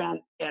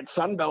spent at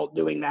Sunbelt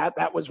doing that.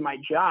 That was my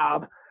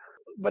job.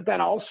 But then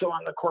also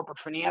on the corporate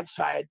finance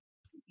side,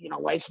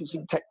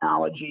 licensing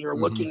technology or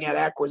Mm-hmm. looking at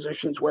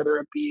acquisitions, whether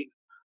it be,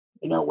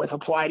 with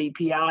Applied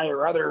EPI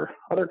or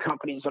other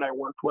companies that I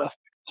worked with.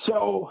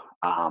 So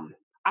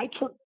I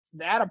took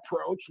that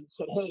approach and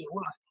said, hey,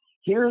 look,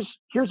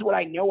 here's what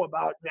I know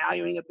about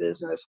valuing a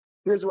business.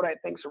 Here's what I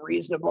think's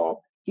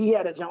reasonable. He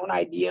had his own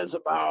ideas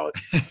about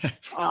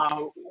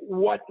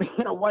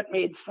what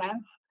made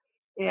sense,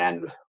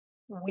 and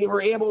we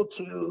were able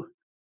to,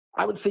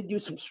 I would say, do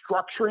some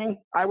structuring,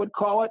 I would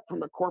call it,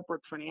 from a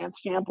corporate finance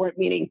standpoint,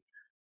 meaning,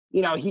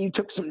 he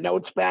took some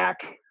notes back.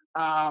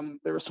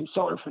 There was some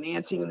seller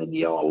financing in the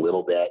deal a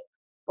little bit,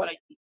 but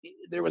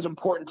there was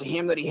important to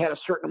him that he had a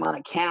certain amount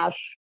of cash,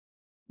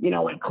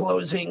 in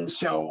closing.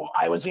 So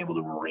I was able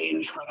to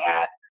arrange for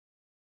that.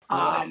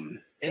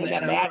 And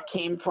then that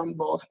came from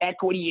both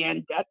equity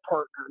and debt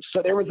partners.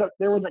 So there was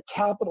a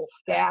capital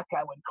stack,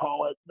 I would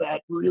call it,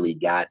 that really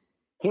got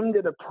him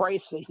to the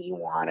price that he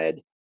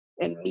wanted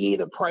and me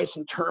the price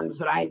and terms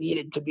that I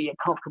needed to be a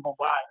comfortable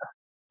buyer.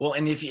 Well,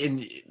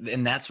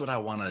 and that's what I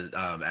want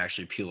to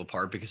actually peel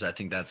apart, because I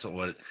think that's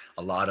what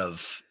a lot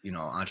of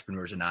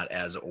entrepreneurs are not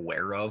as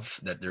aware of,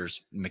 that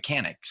there's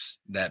mechanics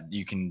that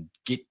you can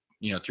get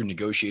through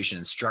negotiation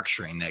and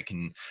structuring that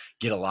can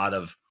get a lot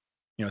of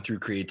through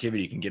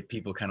creativity can get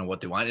people kind of what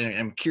they want. And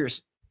I'm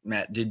curious,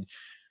 Matt,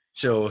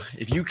 so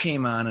if you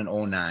came on in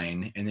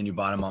 2009 and then you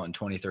bought them out in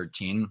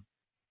 2013,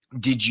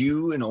 did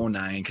you in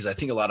 2009, because I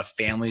think a lot of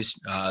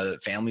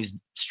families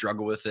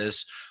struggle with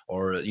this,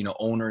 or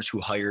owners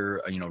who hire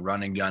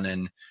run and gun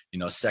and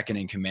second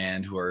in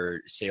command who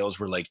are sales,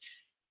 were like,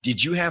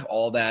 did you have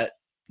all that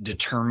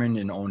determined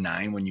in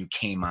 2009 when you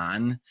came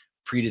on,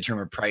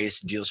 predetermined price,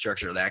 deal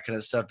structure, that kind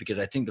of stuff? Because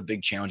I think the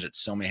big challenge that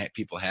so many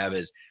people have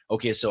is,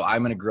 okay, so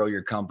I'm going to grow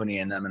your company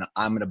and then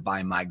I'm going to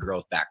buy my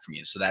growth back from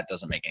you. So that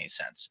doesn't make any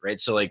sense,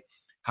 right? So like,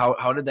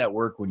 how did that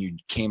work when you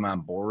came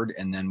on board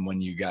and then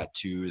when you got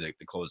to the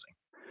closing?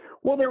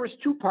 Well, there was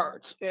two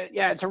parts.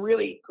 Yeah, it's a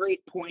really great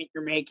point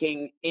you're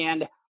making.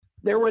 And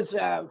there was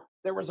a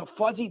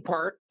fuzzy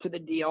part to the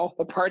deal,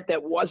 the part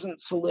that wasn't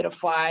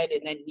solidified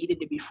and then needed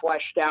to be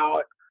fleshed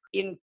out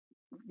in,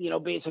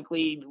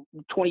 basically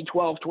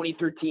 2012,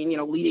 2013,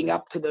 leading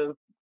up to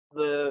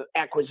the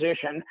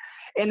acquisition.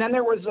 And then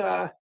there was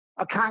a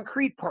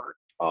concrete part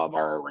of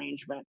our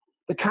arrangement.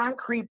 The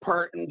concrete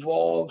part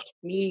involved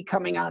me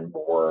coming on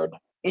board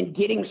and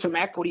getting some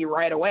equity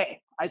right away.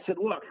 I said,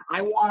 look,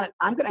 I'm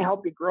going to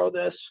help you grow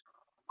this.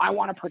 I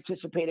want to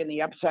participate in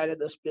the upside of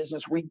this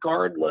business,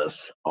 regardless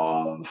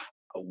of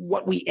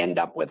what we end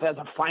up with as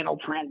a final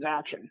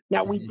transaction.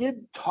 Now, we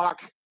did talk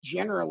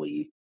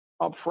generally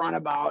up front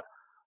about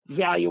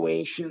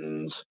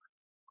valuations,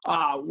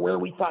 where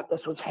we thought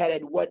this was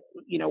headed, what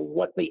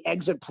the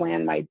exit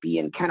plan might be,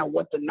 and kind of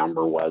what the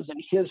number was in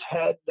his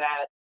head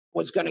that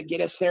was going to get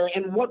us there,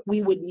 and what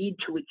we would need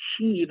to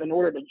achieve in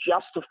order to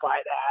justify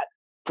that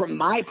from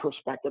my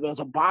perspective as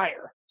a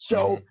buyer.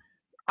 So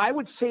I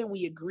would say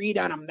we agreed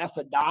on a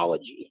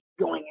methodology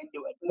going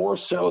into it, more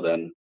so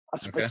than a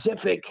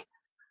specific,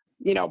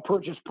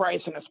 purchase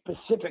price and a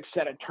specific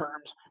set of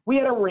terms. We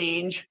had a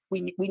range.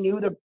 We knew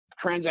the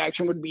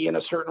transaction would be in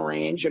a certain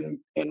range,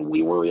 and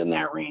we were in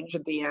that range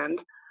at the end.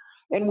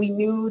 And we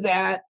knew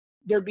that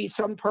there'd be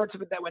some parts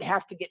of it that would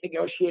have to get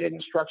negotiated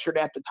and structured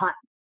at the time.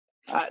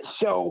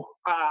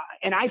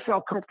 And I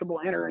felt comfortable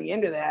entering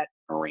into that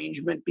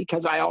arrangement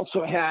because I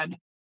also had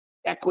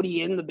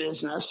equity in the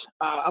business,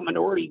 a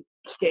minority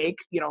stake,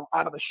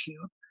 out of the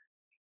chute.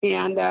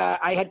 And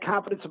I had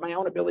confidence in my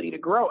own ability to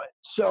grow it.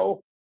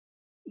 So,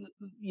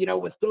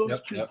 with those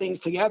two things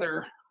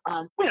together,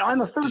 and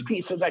the third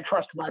piece is I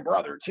trust my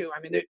brother too.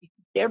 I mean,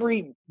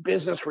 every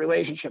business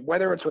relationship,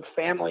 whether it's with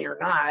family or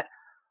not,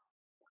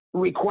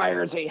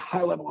 requires a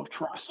high level of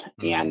trust.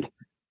 And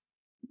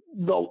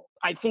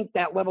I think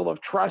that level of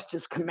trust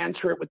is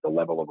commensurate with the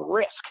level of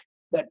risk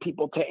that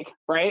people take,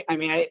 right? I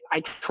mean,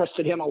 I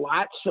trusted him a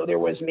lot, so there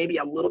was maybe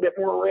a little bit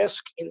more risk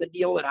in the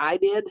deal that I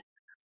did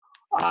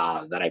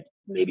that I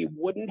maybe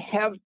wouldn't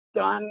have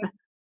done.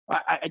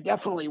 I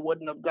definitely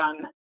wouldn't have done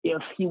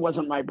if he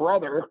wasn't my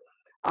brother.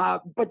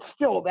 But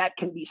still, that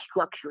can be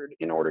structured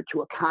in order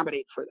to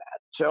accommodate for that.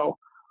 So,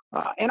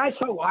 and I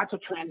saw lots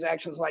of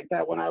transactions like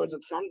that when I was at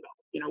Sunbelt.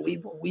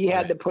 We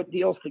had to put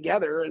deals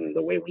together, and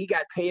the way we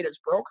got paid as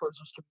brokers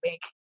was to make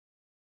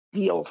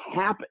deals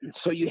happen.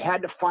 So you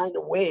had to find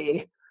a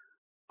way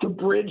to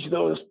bridge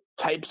those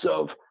types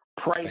of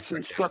price and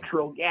Expectation.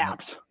 structural Yep.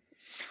 gaps.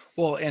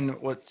 Well, and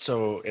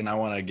I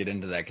want to get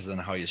into that because then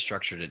how you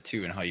structured it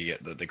too and how you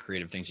get the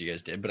creative things you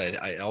guys did. But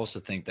I also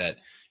think that,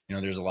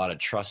 there's a lot of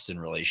trust in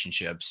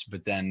relationships,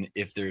 but then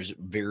if there's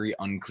very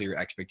unclear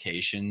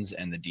expectations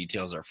and the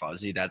details are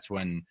fuzzy, that's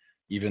when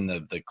even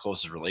the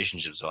closest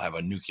relationships will have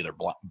a nuclear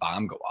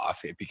bomb go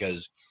off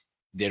because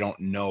they don't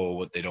know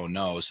what they don't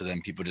know. So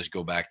then people just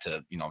go back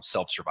to,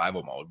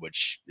 self-survival mode,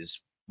 which is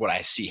what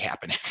I see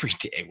happen every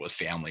day with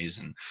families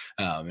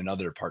and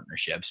other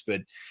partnerships.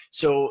 But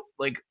so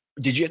like,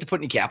 did you have to put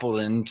any capital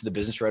into the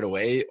business right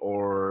away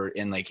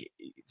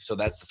so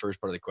that's the first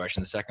part of the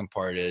question. The second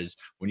part is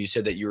when you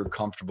said that you were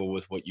comfortable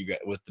with what you got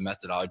with the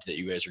methodology that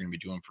you guys are going to be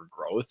doing for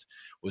growth,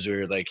 was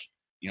there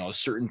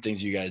certain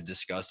things you guys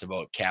discussed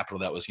about capital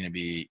that was going to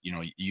be,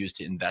 used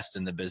to invest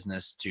in the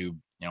business to,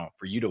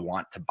 for you to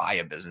want to buy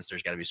a business,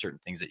 there's got to be certain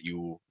things that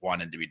you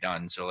wanted to be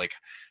done. So like,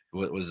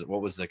 what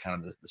was the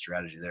kind of the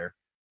strategy there?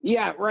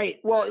 Yeah, right.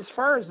 Well, as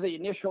far as the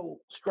initial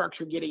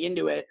structure getting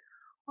into it,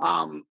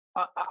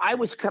 I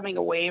was coming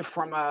away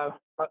from a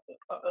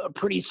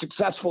pretty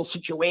successful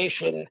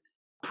situation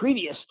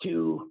previous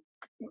to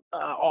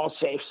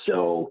Allsafe.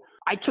 So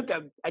I took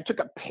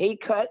a pay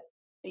cut,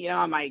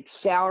 on my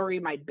salary,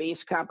 my base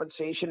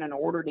compensation in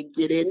order to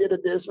get into the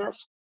business.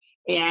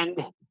 And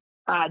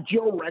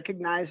Joe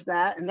recognized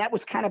that. And that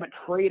was kind of a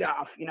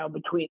trade-off,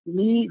 between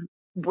me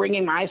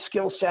bringing my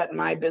skill set and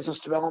my business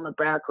development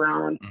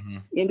background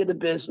into the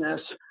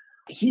business.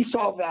 He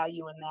saw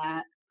value in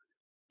that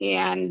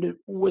and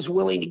was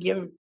willing to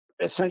give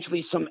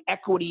essentially some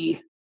equity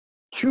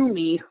to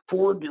me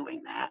for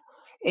doing that.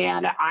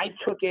 And I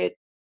took it,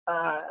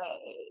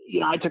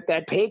 I took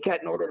that pay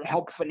cut in order to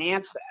help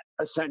finance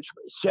that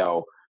essentially.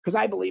 So, because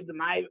I believed in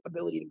my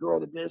ability to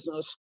grow the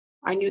business,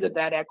 I knew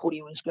that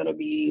equity was going to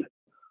be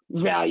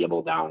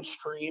valuable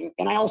downstream.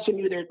 And I also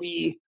knew there'd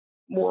be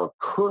more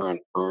current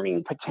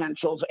earning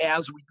potentials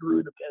as we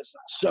grew the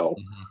business. So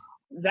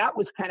that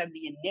was kind of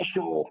the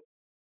initial,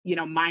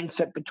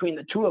 mindset between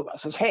the two of us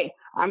is, hey,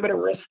 I'm going to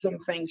risk some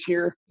things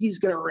here. He's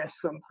going to risk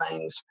some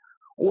things.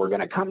 We're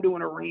going to come to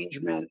an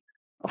arrangement,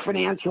 a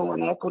financial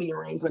and equity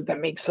arrangement that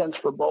makes sense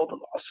for both of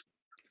us.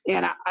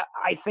 And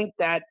I think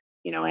that,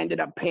 ended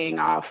up paying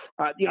off.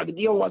 The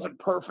deal wasn't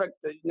perfect.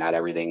 Not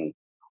everything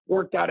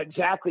worked out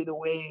exactly the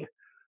way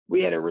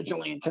we had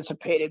originally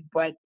anticipated,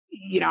 but,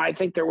 I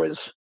think there was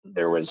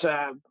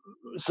a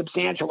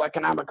substantial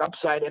economic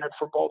upside in it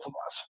for both of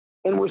us.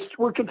 And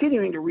we're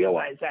continuing to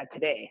realize that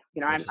today.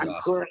 I'm awesome.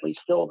 currently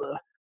still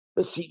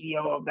the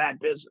CEO of that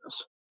business.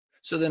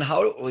 So then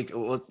how,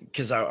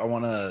 because I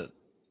want to,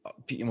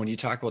 when you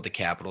talk about the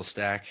capital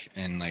stack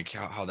and like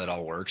how that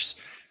all works,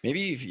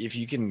 maybe if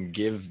you can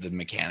give the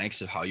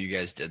mechanics of how you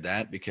guys did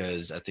that,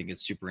 because I think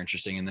it's super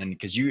interesting. And then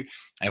because you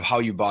have how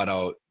you bought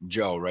out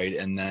Joe, right?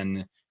 And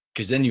then,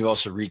 because then you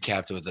also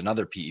recapped it with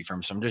another PE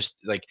firm. So I'm just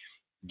like,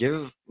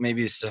 give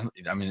maybe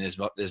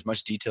as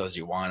much detail as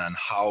you want on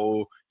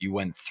how you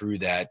went through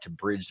that to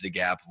bridge the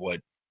gap of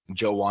what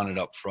Joe wanted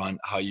up front,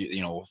 how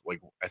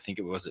I think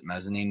it was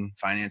mezzanine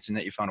financing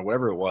that you found or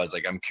whatever it was.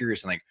 Like, I'm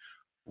curious, and like,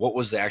 what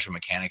was the actual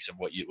mechanics of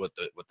what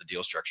the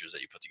deal structures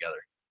that you put together?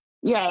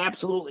 Yeah,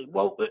 absolutely.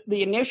 Well,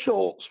 the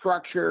initial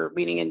structure,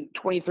 meaning in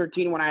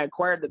 2013 when I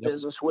acquired the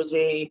business, was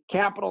a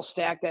capital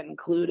stack that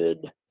included,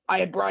 I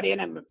had brought in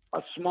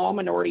a small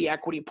minority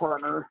equity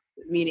partner,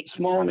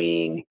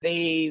 meaning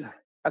they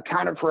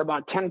accounted for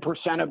about 10%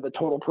 of the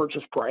total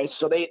purchase price.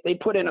 So they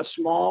put in a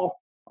small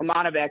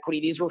amount of equity.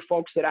 These were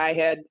folks that I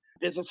had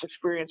business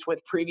experience with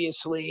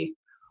previously.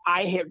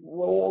 I had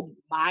rolled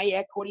my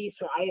equity.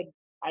 So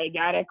I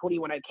got equity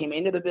when I came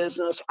into the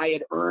business. I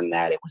had earned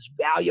that. It was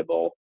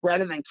valuable.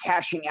 Rather than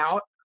cashing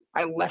out,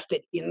 I left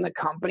it in the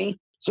company.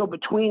 So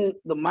between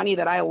the money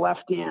that I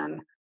left in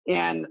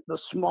and the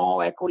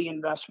small equity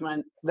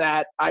investment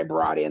that I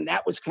brought in,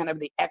 that was kind of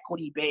the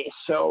equity base.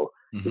 So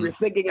if you're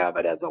thinking of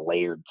it as a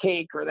layered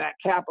cake or that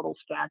capital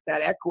stack,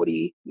 that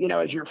equity,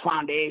 is your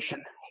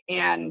foundation.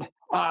 And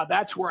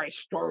that's where I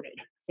started.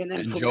 And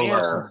then from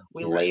there,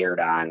 we layered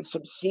on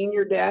some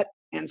senior debt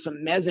and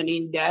some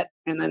mezzanine debt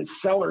and then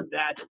seller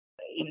debt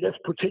in this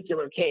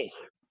particular case.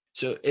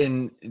 So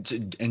and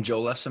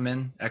Joe left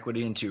some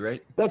equity in too,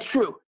 right? That's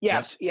true.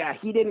 Yes. Yep. Yeah.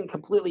 He didn't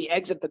completely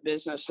exit the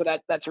business. So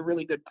that's a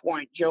really good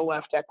point. Joe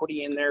left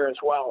equity in there as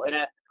well in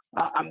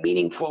a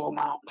meaningful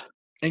amount.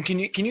 And can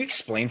you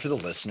explain for the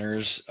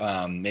listeners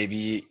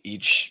maybe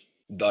each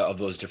of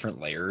those different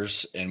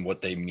layers and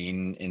what they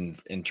mean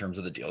in terms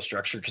of the deal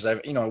structure? Because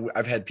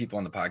I've had people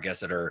on the podcast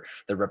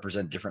that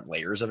represent different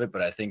layers of it,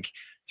 but I think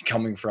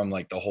coming from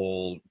like the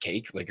whole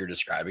cake, like you're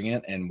describing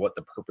it, and what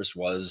the purpose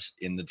was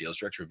in the deal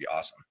structure would be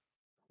awesome.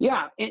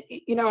 Yeah, and,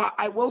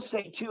 I will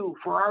say too,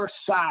 for our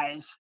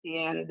size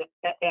and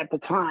at the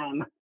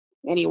time,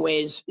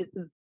 anyways,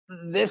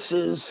 this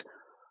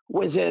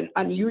was an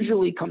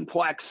unusually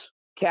complex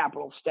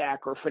capital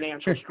stack or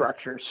financial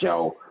structure.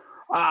 So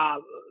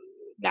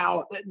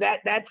now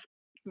that's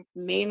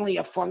mainly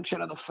a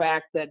function of the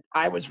fact that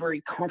I was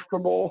very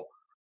comfortable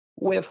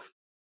with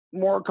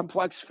more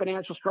complex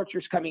financial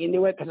structures coming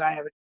into it because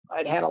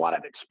I'd had a lot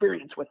of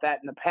experience with that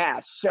in the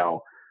past.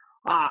 So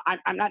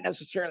I'm not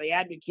necessarily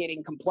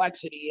advocating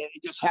complexity.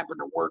 It just happened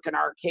to work in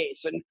our case.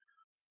 And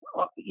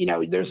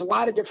there's a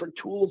lot of different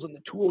tools in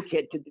the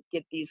toolkit to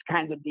get these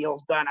kinds of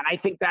deals done. And I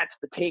think that's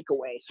the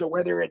takeaway. So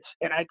whether it's,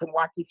 and I can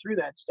walk you through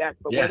that step,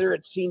 but whether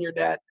it's senior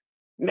debt,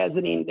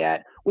 mezzanine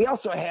debt, we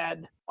also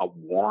had a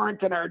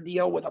warrant in our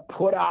deal with a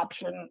put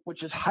option,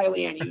 which is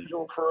highly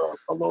unusual for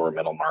a lower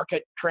middle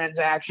market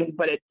transaction,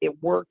 but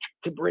it worked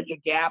to bridge a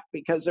gap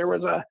because there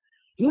was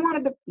he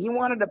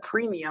wanted a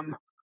premium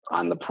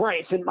on the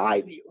price. In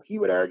my view, he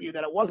would argue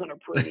that it wasn't a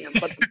premium,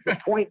 but the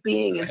point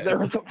being is there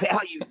was a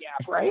value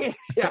gap, right?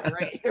 Yeah,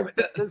 right.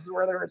 This is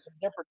where there are some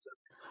differences.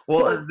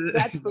 Well, so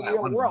that's the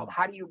real world.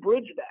 How do you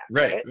bridge that?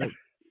 Right.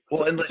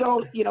 Well, and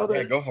so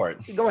go for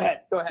it. Go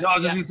ahead. No, I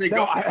was just gonna say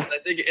go. I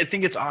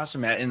think it's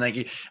awesome, Matt. And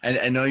like,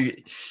 I know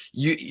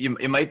you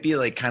it might be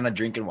like kind of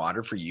drinking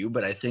water for you,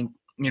 but I think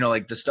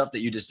like the stuff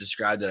that you just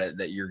described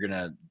that you're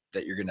gonna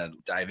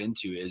dive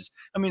into is,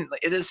 I mean,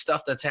 it is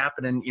stuff that's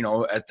happening,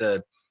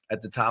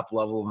 at the top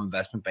level of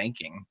investment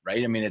banking,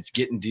 right? I mean, it's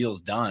getting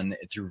deals done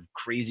through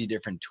crazy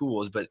different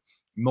tools, but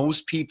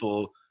most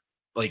people,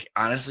 like,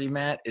 honestly,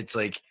 Matt, it's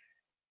like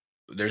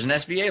there's an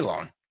SBA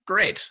loan,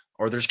 great,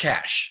 or there's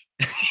cash,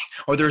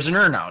 or there's an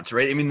earnout,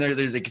 right? I mean, they're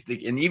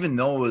and even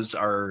those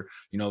are,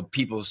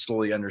 people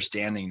slowly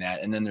understanding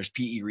that, and then there's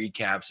PE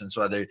recaps, and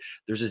so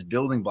there's this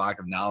building block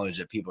of knowledge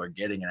that people are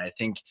getting, and I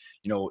think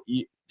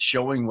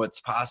showing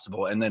what's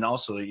possible, and then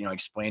also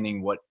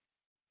explaining what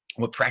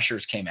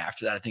pressures came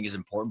after that, I think is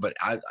important. But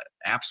I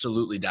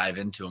absolutely dive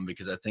into them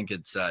because I think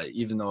it's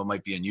even though it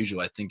might be unusual,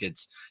 I think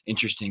it's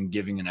interesting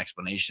giving an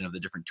explanation of the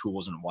different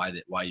tools and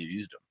why you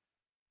used them.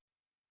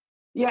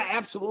 Yeah,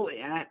 absolutely,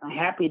 and I'm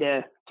happy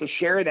to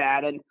share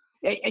that. And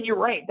you're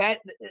right, that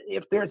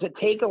if there's a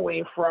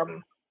takeaway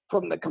from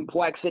the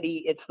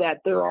complexity, it's that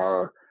there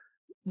are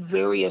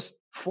various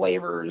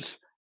flavors,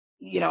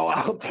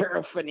 out there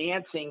of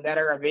financing that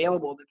are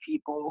available to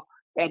people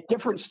at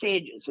different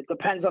stages. It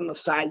depends on the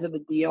size of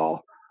the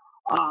deal.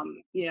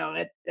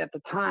 At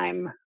the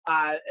time,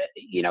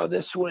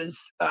 this was,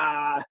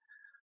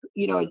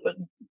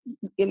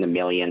 in the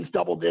millions,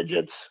 double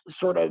digits,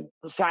 sort of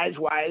size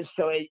wise.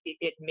 So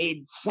it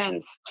made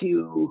sense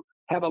to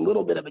have a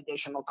little bit of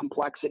additional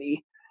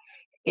complexity.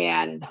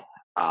 And,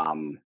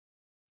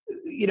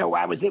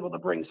 I was able to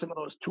bring some of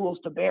those tools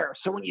to bear.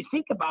 So when you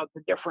think about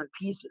the different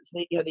pieces,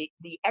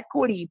 the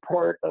equity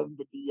part of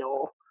the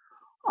deal,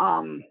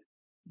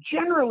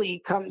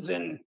 generally comes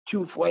in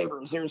two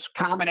flavors. There's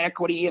common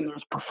equity and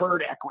there's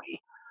preferred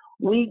equity.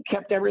 We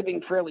kept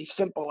everything fairly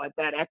simple at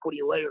that equity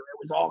layer. It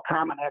was all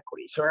common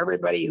equity. So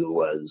everybody who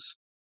was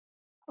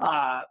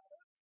a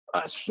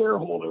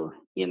shareholder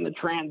in the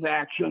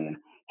transaction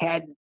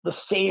had the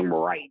same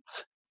rights.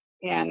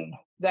 And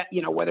that,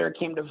 whether it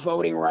came to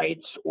voting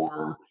rights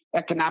or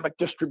economic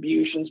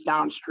distributions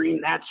downstream,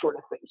 that sort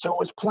of thing. So it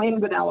was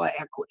plain vanilla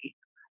equity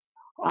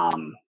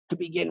to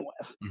begin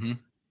with. Mm-hmm.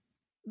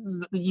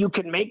 You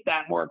can make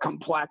that more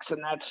complex,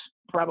 and that's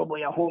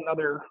probably a whole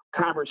nother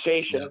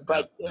conversation,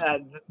 but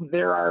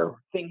there are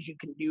things you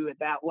can do at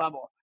that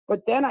level.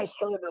 But then I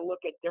started to look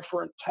at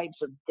different types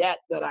of debt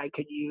that I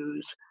could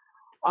use.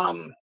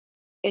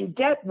 And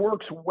debt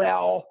works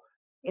well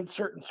in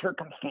certain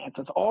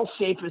circumstances.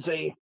 Allsafe is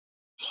a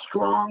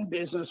strong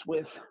business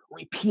with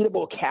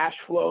repeatable cash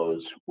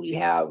flows. We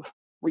have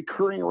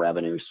recurring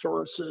revenue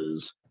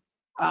sources,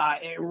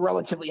 a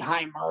relatively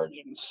high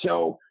margin.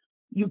 So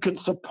you can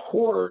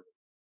support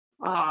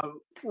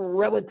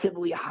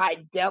relatively high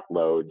debt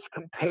loads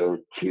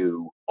compared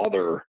to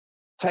other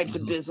types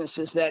of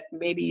businesses that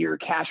maybe your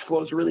cash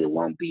flow is really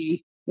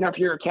lumpy. If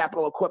you're a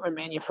capital equipment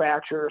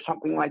manufacturer or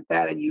something like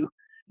that, and you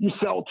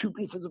sell 2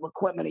 pieces of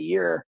equipment a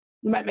year,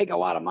 you might make a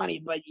lot of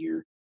money, but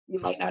you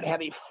might not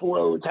have a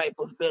flow type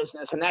of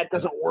business, and that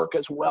doesn't work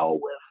as well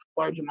with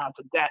large amounts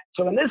of debt.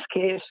 So in this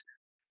case,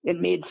 it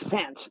made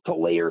sense to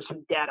layer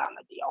some debt on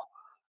the deal,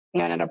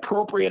 and an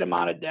appropriate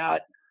amount of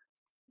debt.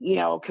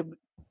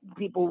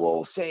 People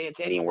will say it's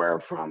anywhere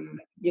from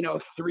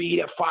 3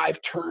 to 5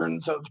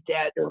 turns of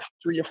debt, or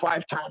 3 to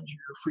 5 times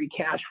your free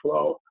cash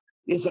flow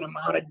is an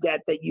amount of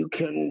debt that you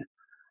can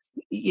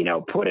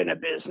put in a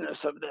business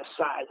of this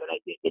size. And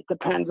it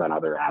depends on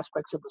other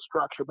aspects of the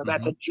structure, but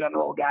that's a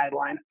general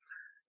guideline.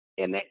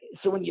 And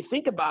so when you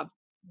think about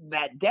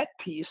that debt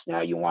piece,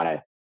 now you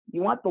want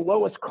the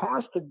lowest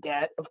cost of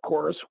debt, of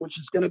course, which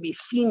is going to be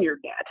senior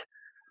debt.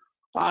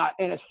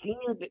 And a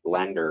senior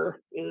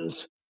lender is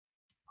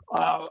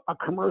a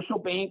commercial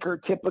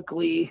banker,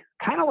 typically,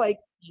 kind of like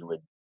you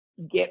would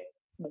get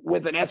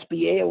with an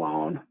SBA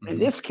loan. In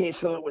this case,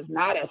 though, it was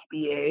not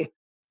SBA.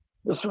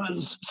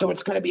 So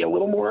it's going to be a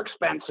little more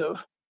expensive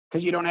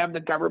because you don't have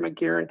the government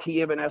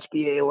guarantee of an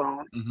SBA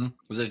loan.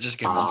 Was it just a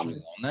conventional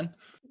loan then?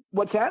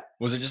 What's that?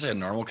 Was it just a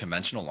normal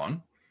conventional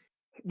loan?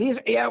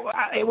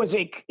 It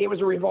was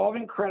a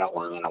revolving credit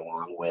line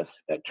along with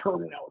a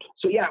term note.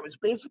 So yeah, it was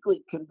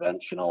basically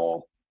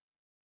conventional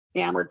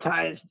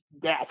amortized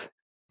debt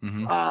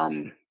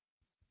on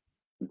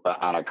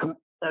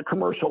a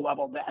commercial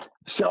level debt.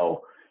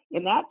 So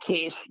in that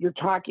case, you're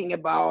talking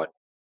about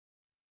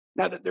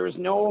now that there's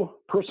no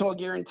personal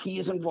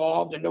guarantees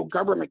involved and no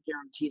government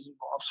guarantees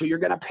involved. So you're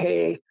going to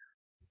pay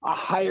a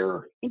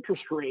higher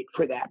interest rate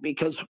for that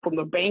because from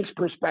the bank's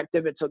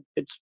perspective,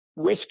 it's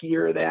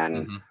riskier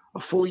than a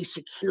fully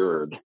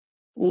secured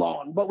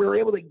loan. But we were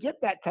able to get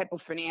that type of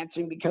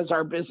financing because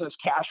our business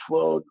cash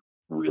flowed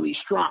really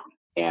strong.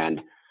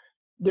 And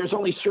there's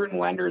only certain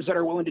lenders that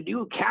are willing to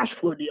do cash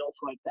flow deals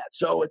like that.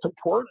 So it's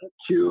important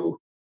to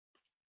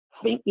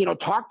think,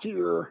 talk to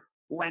your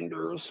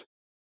lenders,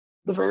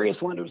 the various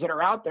lenders that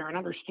are out there, and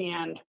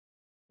understand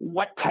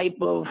what type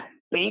of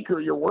banker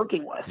you're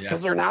working with,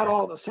 because they're not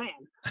all the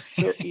same.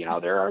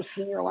 There are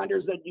senior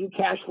lenders that do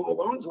cash flow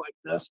loans like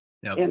this,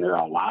 and there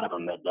are a lot of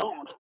them that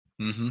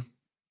don't.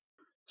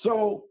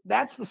 So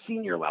that's the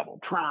senior level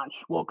tranche,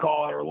 we'll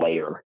call it, or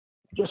layer,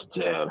 just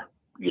to,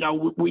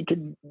 we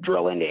could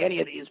drill into any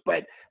of these.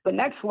 But the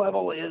next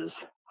level is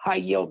high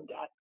yield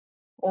debt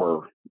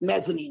or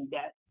mezzanine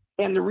debt.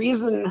 And the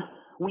reason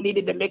we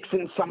needed to mix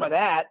in some of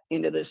that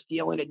into this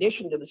deal, in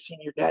addition to the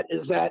senior debt,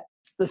 is that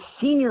the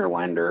senior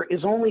lender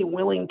is only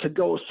willing to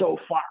go so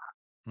far.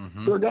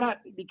 They're gonna,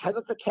 because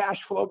it's a cash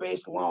flow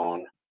based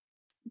loan,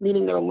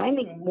 meaning they're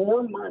lending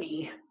more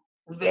money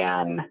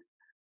than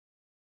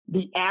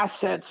the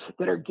assets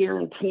that are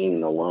guaranteeing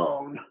the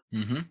loan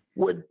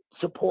would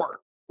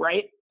support,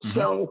 right?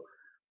 So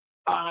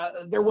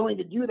they're willing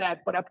to do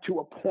that, but up to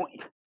a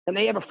point. And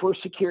they have a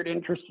first secured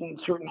interest in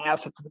certain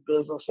assets of the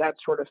business, that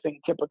sort of thing,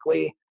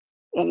 typically.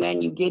 And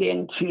then you get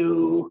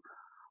into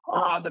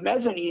the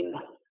mezzanine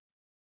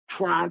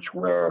tranche,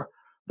 where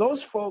those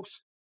folks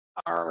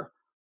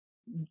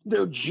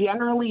they're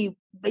generally,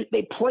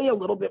 they play a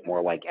little bit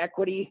more like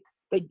equity.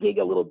 They dig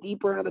a little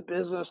deeper into the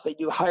business. They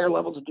do higher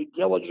levels of due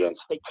diligence.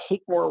 They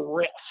take more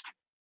risk,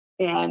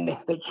 and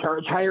they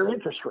charge higher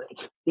interest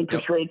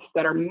rates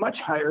that are much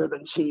higher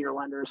than senior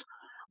lenders.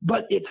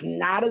 But it's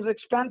not as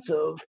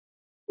expensive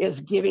as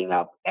giving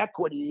up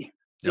equity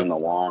in the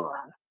long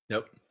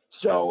run.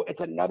 So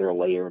it's another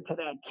layer to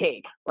that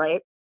cake,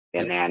 right?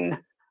 And then,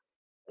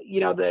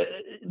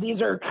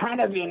 these are kind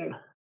of in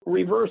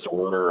reverse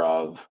order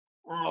of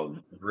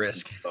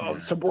risk, of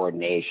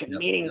subordination,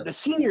 meaning the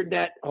senior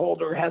debt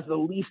holder has the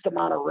least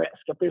amount of risk.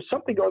 If there's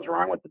something goes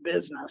wrong with the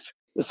business,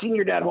 the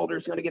senior debt holder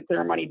is going to get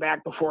their money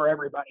back before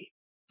everybody.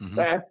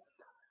 Okay.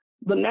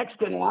 The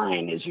next in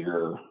line is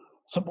your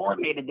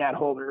subordinated debt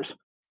holders.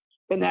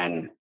 And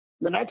then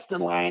the next in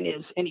line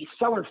is any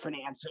seller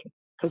financing,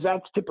 because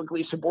that's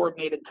typically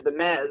subordinated to the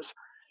mezz.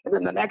 And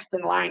then the next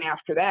in line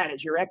after that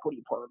is your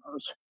equity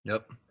partners.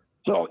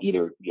 So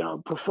either,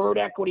 preferred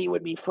equity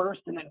would be first,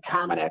 and then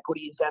common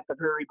equity is at the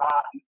very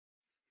bottom.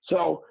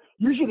 So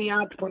usually the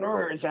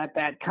entrepreneur is at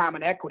that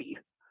common equity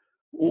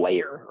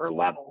layer or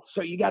level.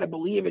 So you got to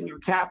believe in your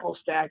capital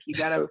stack. You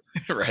got to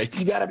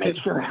you got to make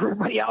sure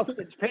everybody else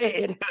gets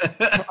paid.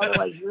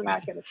 Otherwise, you're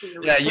not going to see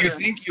your return. You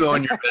think you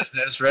own your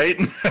business, right?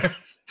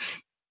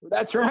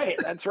 That's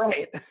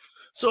right.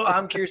 So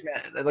I'm curious,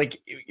 man, like,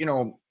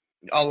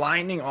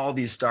 aligning all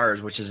these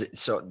stars, which is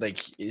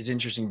is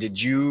interesting.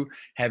 Did you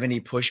have any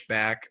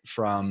pushback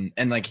from,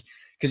 and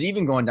because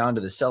even going down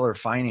to the seller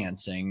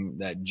financing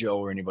that Joe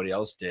or anybody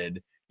else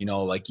did,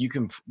 you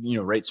can,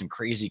 write some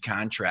crazy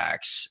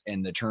contracts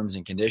and the terms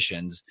and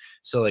conditions.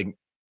 So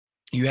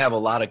you have a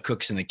lot of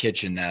cooks in the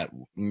kitchen that,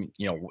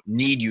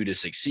 need you to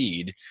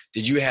succeed.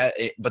 Did you have,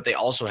 but they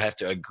also have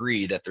to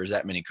agree that there's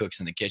that many cooks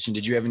in the kitchen.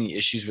 Did you have any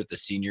issues with the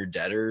senior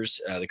debtors,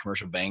 the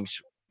commercial banks,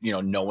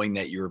 knowing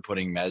that you were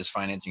putting mezz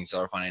financing,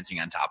 seller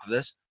financing on top of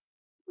this?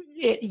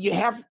 You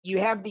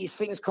have these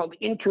things called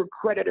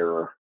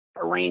intercreditor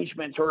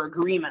arrangements or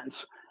agreements.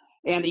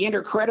 And the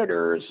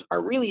intercreditors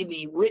are really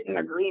the written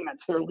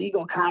agreements. They're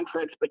legal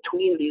contracts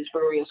between these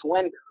various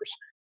lenders.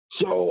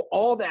 So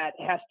all that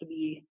has to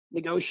be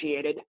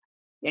negotiated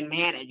and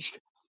managed.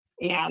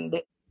 And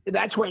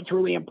that's why it's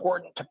really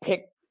important to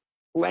pick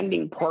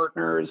lending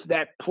partners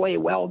that play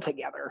well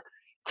together.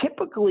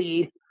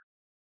 Typically,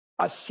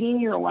 a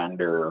senior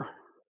lender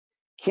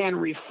can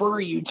refer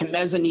you to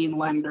mezzanine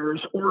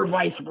lenders or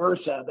vice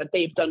versa that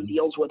they've done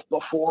deals with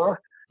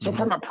before. So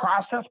from a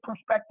process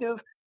perspective,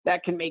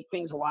 that can make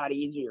things a lot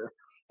easier.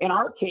 In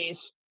our case,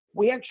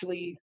 we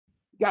actually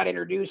got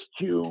introduced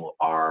to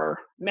our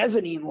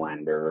mezzanine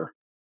lender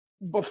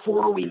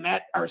before we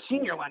met our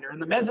senior lender. And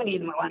the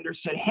mezzanine lender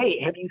said, hey,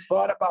 have you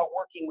thought about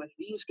working with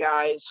these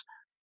guys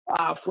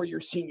for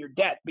your senior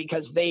debt?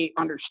 Because they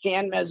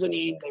understand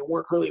mezzanine, they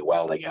work really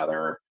well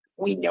together.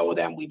 We know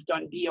them, we've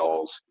done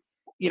deals.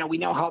 We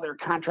know how their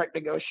contract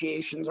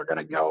negotiations are going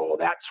to go,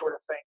 that sort of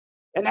thing.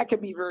 And that can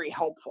be very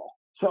helpful.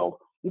 So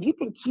if you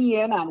can key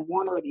in on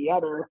one or the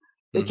other,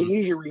 they can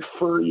usually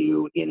refer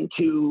you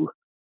into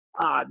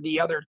the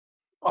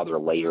other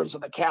layers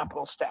of the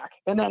capital stack.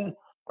 And then,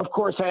 of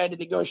course, I had to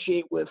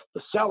negotiate with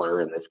the seller,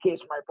 in this case,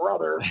 my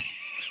brother,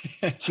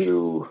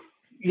 to,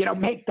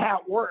 make that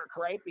work,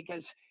 right?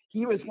 Because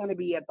he was going to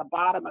be at the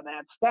bottom of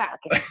that stack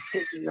and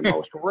taking the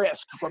most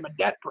risk from a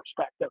debt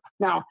perspective.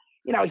 Now,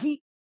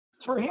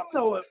 for him,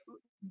 though,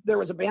 there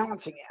was a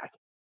balancing act.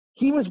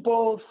 he was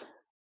both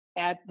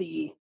at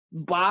the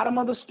bottom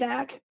of the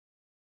stack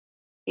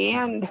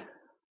and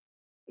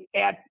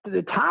at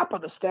the top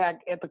of the stack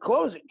at the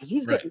closing, because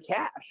he's getting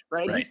cash,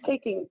 right? He's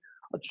taking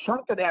a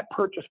chunk of that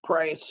purchase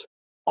price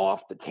off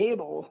the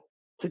table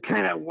to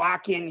kind of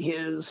lock in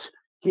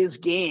his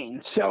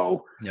gain.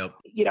 So,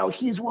 you know,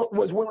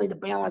 was willing to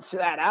balance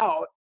that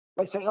out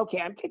by saying, okay,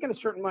 I'm taking a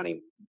certain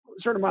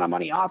amount of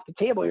money off the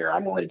table here.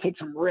 I'm willing to take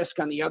some risk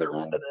on the other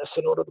end of this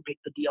in order to make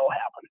the deal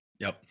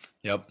happen.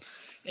 Yep.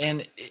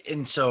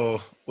 And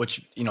so,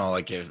 which, you know,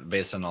 like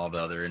based on all the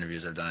other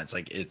interviews I've done, it's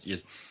like, it's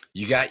just,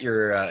 you got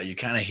your, you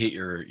kind of hit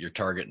your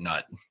target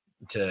nut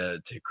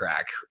to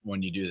crack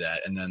when you do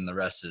that. And then the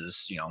rest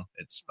is, you know,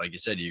 it's like you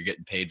said, you're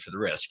getting paid for the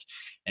risk.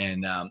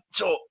 And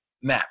so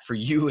Matt, for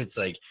you, it's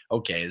like,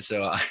 okay,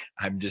 so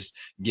I'm just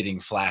getting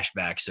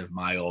flashbacks of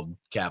my old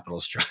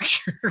capital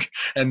structure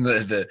and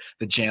the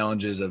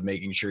challenges of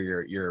making sure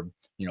you're,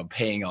 you know,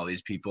 paying all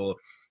these people.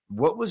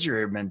 What was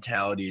your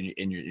mentality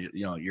in your,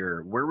 you know,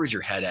 where was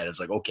your head at? It's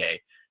like, okay,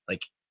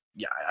 like,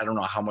 yeah, I don't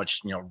know how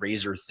much, you know,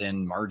 razor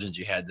thin margins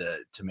you had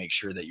to make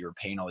sure that you were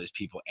paying all these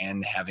people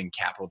and having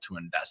capital to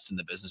invest in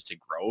the business to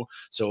grow.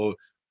 So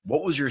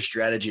what was your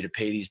strategy to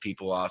pay these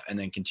people off and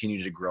then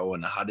continue to grow?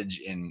 And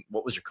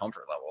what was your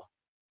comfort level?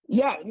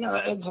 Yeah, no,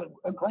 it's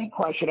a great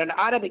question. And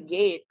out of the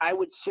gate, I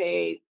would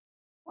say,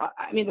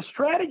 I mean, the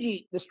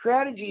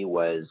strategy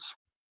was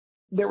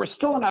there was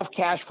still enough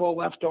cash flow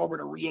left over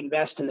to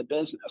reinvest in the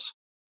business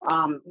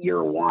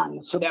year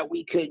one so that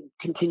we could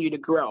continue to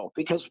grow,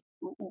 because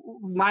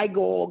my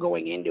goal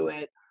going into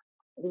it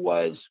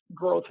was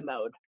growth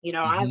mode. You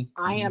know,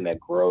 I am a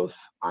growth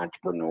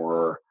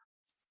entrepreneur.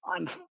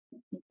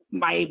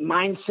 My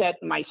mindset,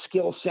 my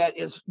skill set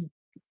is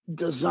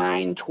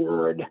designed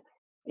toward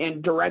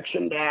and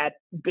directioned at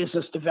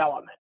business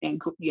development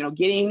and, you know,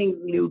 getting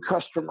new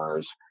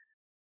customers,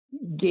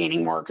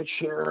 gaining market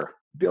share,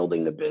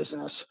 building the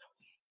business.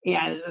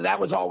 And that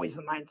was always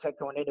the mindset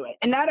going into it.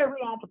 And not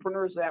every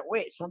entrepreneur is that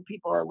way. Some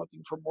people are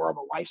looking for more of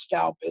a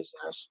lifestyle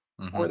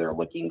business, or they're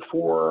looking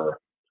for,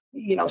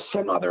 you know,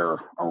 some other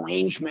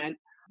arrangement.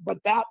 But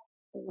that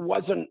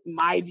wasn't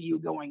my view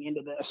going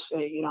into this.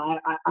 You know,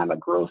 I'm a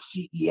growth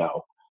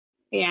CEO.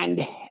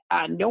 And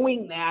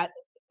knowing that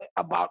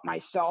about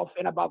myself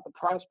and about the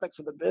prospects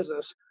of the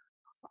business,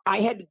 I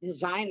had to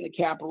design the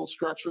capital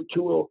structure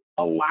to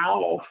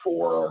allow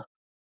for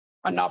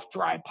enough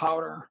dry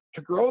powder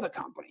to grow the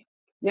company.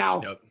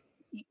 Now,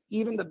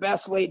 even the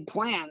best laid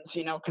plans,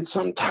 you know, can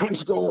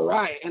sometimes go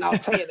awry. And I'll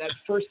tell you that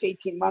first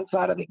 18 months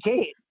out of the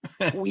gate,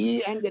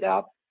 we ended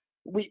up,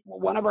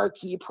 one of our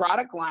key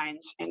product lines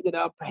ended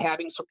up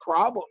having some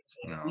problems.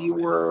 We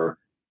were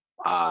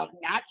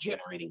not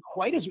generating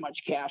quite as much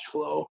cash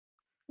flow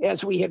as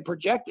we had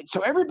projected.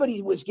 So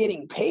everybody was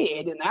getting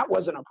paid, and that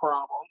wasn't a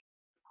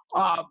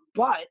problem.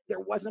 But there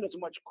wasn't as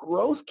much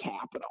growth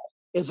capital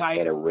as I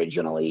had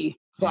originally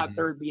thought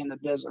there would be in the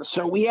business.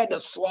 So we had to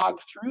slog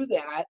through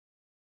that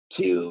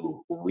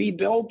to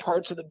rebuild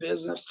parts of the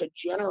business to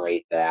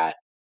generate that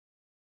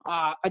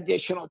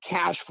additional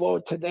cash flow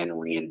to then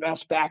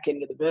reinvest back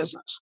into the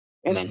business.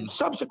 And then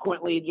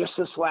subsequently, just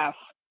this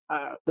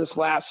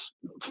last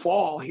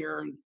fall here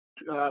in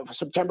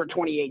September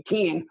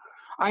 2018,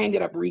 I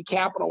ended up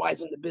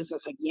recapitalizing the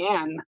business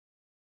again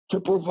to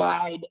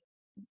provide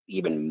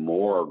even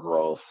more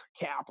growth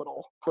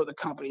capital for the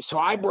company. So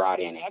I brought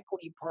in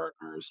equity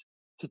partners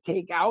to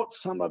take out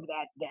some of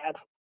that debt,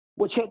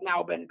 which had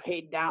now been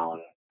paid down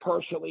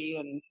partially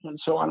and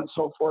so on and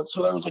so forth.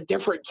 So there was a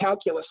different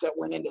calculus that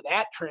went into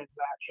that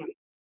transaction.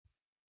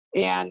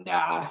 And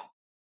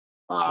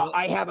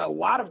I have a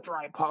lot of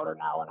dry powder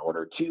now in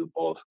order to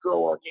both grow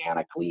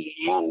organically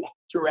and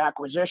through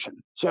acquisition.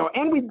 So,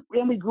 and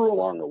we grew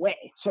along the way.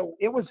 So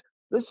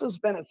this has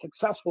been a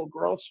successful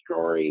growth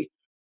story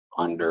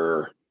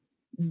under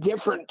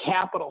different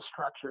capital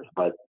structures,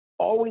 but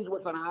always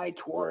with an eye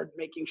toward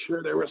making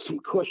sure there was some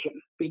cushion,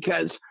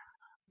 because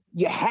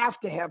you have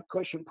to have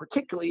cushion,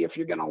 particularly if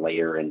you're going to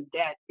layer in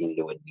debt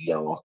into a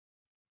deal.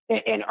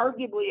 And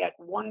arguably at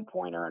one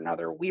point or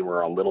another, we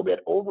were a little bit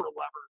over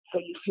levered. So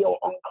you feel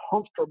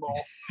uncomfortable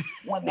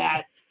when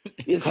that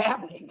is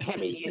happening. I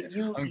mean,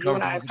 you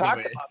and I have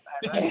talked about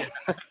that, right?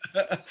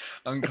 Yeah.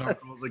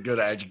 Uncomfortable is a good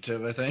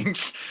adjective, I think.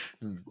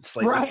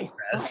 Slightly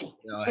depressed, you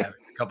know, having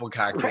a couple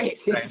cocktails. Right,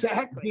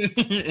 exactly.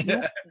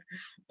 Yeah.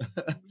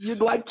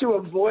 You'd like to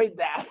avoid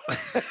that.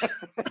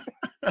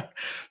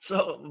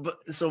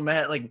 So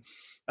Matt, like,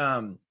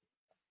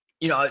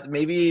 you know,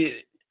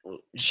 maybe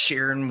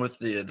sharing with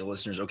the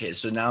listeners. Okay,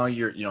 so now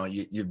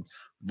you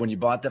when you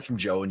bought that from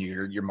Joe and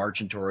you're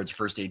marching towards the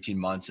first 18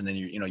 months, and then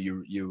you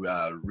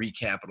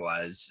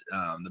recapitalize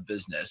the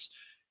business.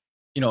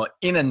 You know,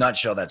 in a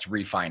nutshell, that's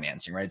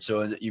refinancing, right?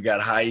 So you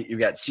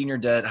got senior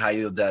debt, high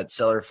yield debt,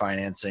 seller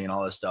financing, and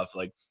all this stuff.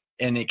 Like,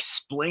 and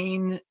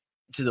explain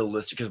to the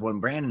listener, because when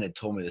Brandon had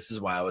told me this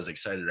is why I was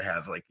excited to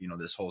have, like, you know,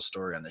 this whole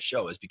story on the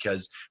show, is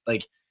because,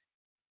 like,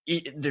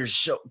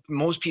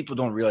 most people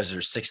don't realize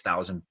there's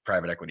 6,000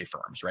 private equity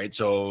firms, right?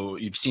 So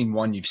you've seen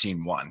one,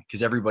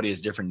 because everybody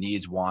has different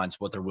needs, wants,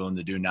 what they're willing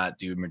to do, not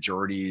do,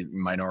 majority,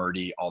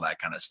 minority, all that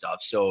kind of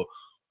stuff. So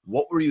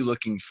what were you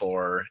looking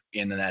for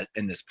in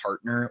this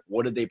partner?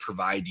 What did they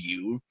provide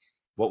you?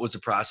 What was the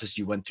process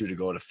you went through to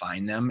go to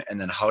find them?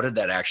 And then how did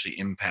that actually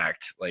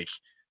impact like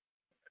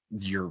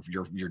your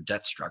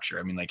debt structure?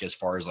 I mean, like as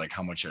far as like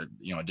how much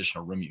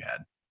additional room you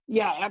had.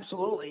 Yeah,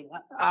 absolutely.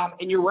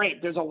 And you're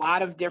right. There's a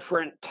lot of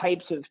different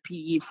types of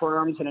PE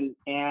firms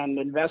and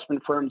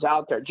investment firms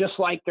out there, just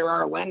like there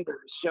are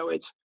lenders. So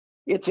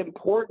it's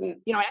important,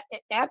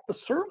 at the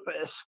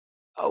surface,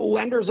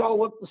 lenders all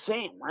look the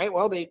same, right?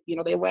 Well, they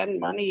lend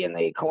money and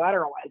they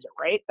collateralize it,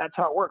 right? That's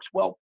how it works.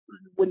 Well,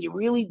 when you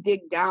really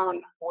dig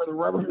down where the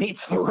rubber meets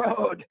the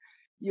road,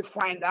 you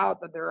find out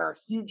that there are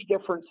huge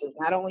differences,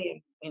 not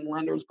only in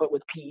lenders, but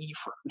with PE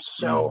firms.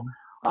 So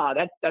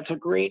that's a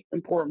great,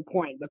 important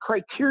point. The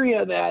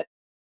criteria that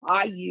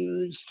I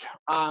used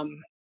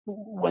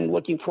when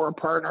looking for a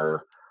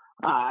partner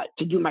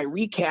to do my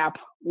recap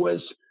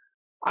was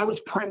I was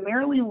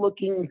primarily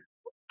looking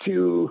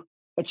to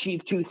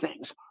achieve two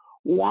things.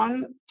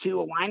 One,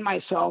 to align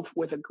myself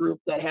with a group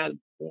that had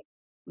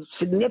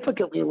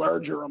significantly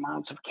larger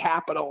amounts of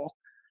capital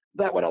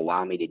that would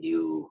allow me to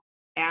do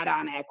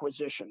add-on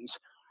acquisitions,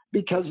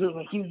 because there's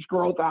a huge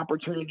growth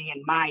opportunity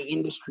in my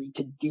industry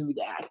to do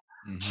that.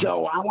 Mm-hmm.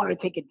 So I wanted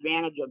to take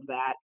advantage of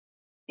that.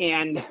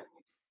 And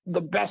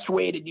the best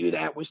way to do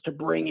that was to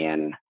bring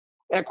in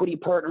equity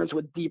partners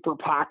with deeper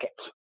pockets.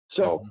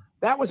 So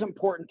that was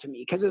important to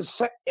me, because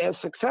as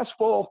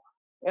successful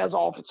as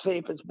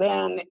AlphaSafe has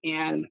been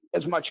and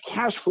as much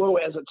cash flow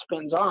as it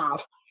spins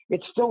off,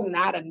 it's still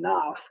not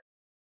enough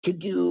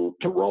to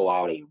roll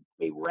out a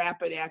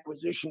rapid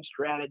acquisition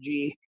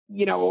strategy,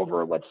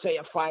 over, let's say,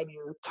 a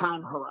 5-year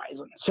time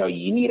horizon. So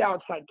you need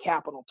outside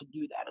capital to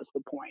do that, is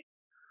the point.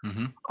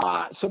 Mm-hmm.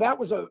 So that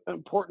was an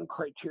important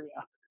criteria.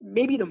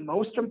 Maybe the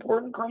most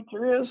important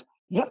criteria is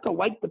you have to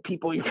like the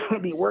people you're going to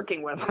be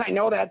working with. I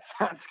know that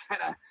sounds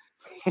kind of,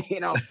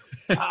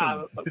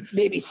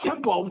 maybe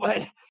simple, but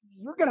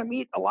you're going to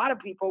meet a lot of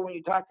people when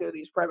you talk to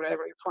these private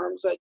equity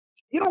firms that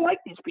you don't like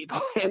these people,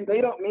 and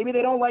maybe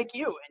they don't like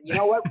you. And you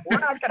know what? We're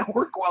not going to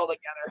work well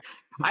together.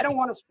 I don't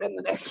want to spend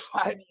the next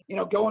 5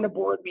 years, going to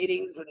board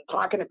meetings and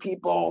talking to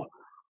people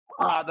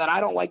that I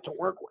don't like to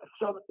work with.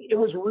 So it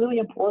was really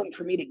important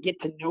for me to get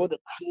to know the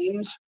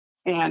teams.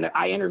 And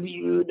I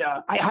interviewed,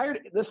 I hired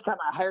an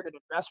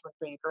investment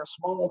banker, a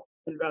small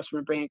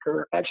investment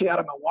banker, actually out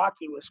of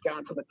Milwaukee,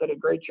 Wisconsin, that did a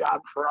great job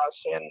for us.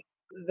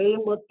 And they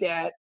looked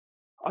at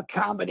a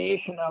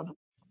combination of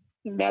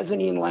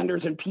mezzanine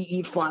lenders and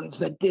PE funds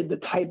that did the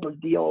type of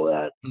deal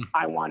that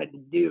I wanted to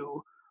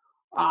do.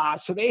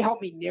 So they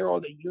helped me narrow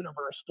the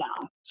universe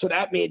down. So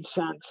that made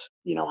sense,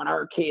 in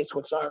our case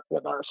with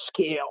our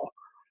scale.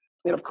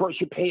 And of course,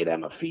 you pay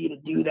them a fee to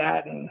do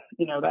that, and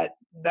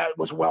that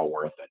was well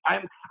worth it.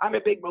 I'm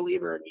a big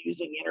believer in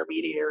using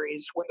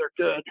intermediaries when they're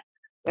good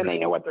and they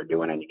know what they're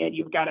doing, and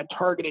you've got a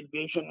targeted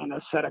vision and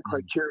a set of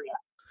criteria.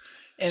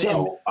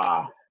 Go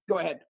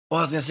ahead. Well,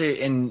 I was gonna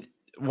say, and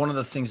one of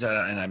the things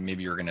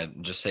maybe you're gonna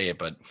just say it,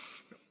 but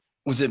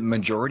was it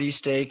majority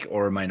stake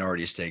or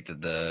minority stake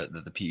that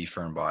the PE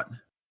firm bought?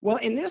 Well,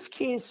 in this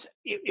case,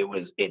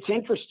 it's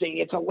interesting.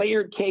 It's a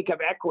layered cake of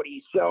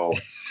equity. So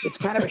it's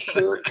kind of a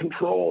shared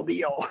control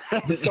deal.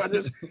 So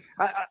there's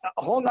a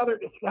whole nother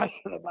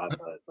discussion about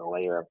the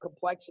layer of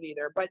complexity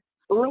there. But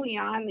early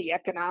on,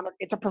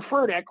 it's a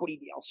preferred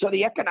equity deal. So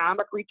the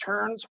economic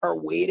returns are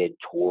weighted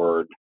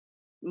toward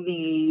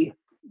the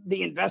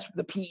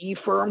PE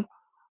firm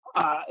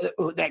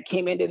that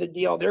came into the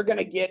deal. They're going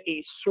to get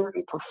a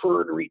certain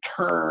preferred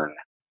return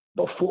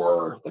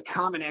before the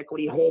common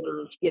equity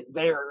holders get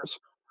theirs.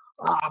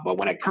 But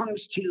when it comes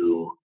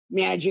to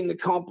managing the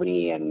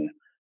company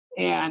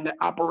and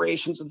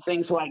operations and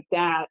things like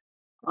that,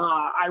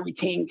 I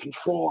retain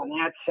control in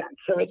that sense.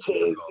 So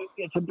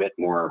it's a bit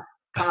more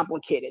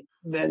complicated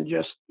than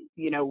just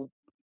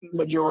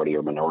majority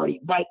or minority.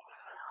 But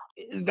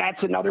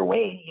that's another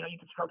way you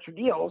can structure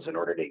deals in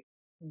order to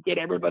get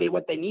everybody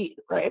what they need,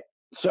 right?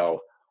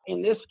 So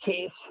in this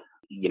case,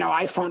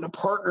 I found a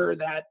partner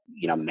that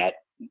met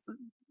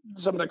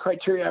some of the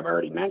criteria I've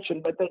already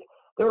mentioned, but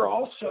they're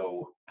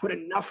also put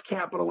enough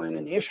capital in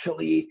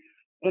initially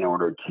in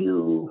order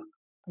to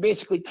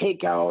basically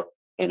take out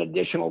an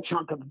additional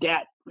chunk of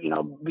debt,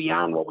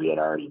 beyond what we had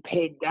already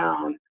paid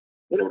down,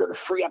 in order to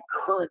free up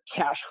current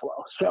cash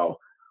flow. So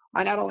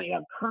I not only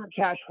have current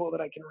cash flow that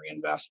I can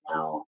reinvest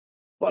now,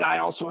 but I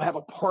also have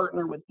a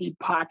partner with deep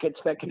pockets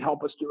that can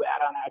help us do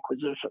add-on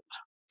acquisitions.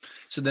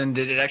 So then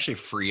did it actually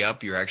free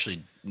up? Did you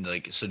actually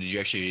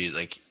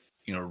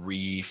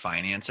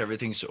refinance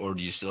everything? So, or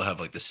do you still have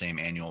like the same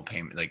annual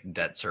payment, like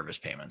debt service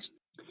payments?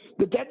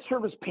 The debt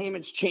service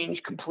payments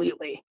changed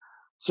completely.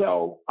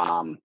 So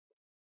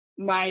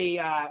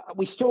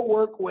we still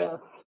work with,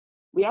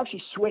 we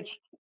actually switched,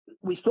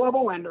 we still have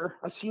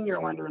a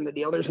senior lender in the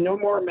deal. There's no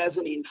more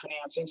mezzanine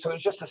financing. So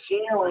there's just a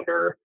senior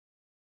lender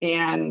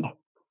and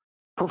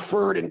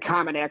preferred and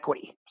common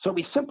equity. So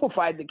we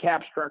simplified the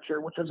cap structure,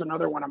 which was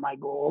another one of my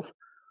goals,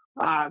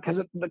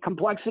 because the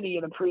complexity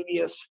of the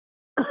previous,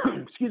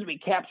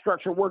 cap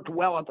structure worked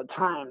well at the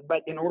time.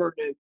 But in order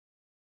to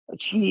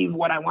achieve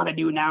what I want to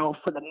do now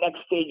for the next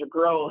stage of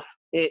growth,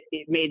 it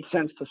made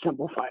sense to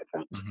simplify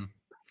things. Mm-hmm.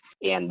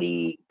 And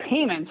the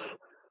payments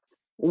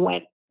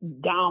went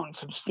down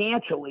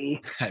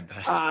substantially,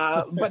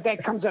 but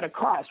that comes at a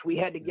cost. We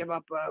had to give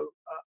up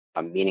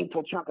a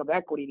meaningful chunk of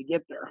equity to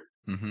get there.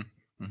 Mm-hmm.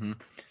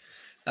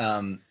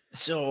 Mm-hmm.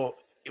 So,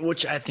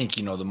 which I think,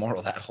 the moral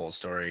of that whole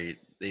story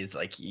is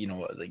like,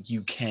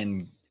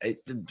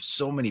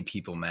 so many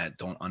people, Matt,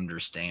 don't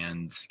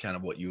understand kind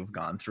of what you've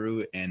gone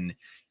through.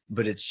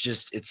 But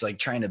it's like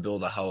trying to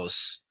build a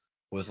house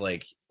with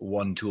like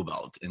one tool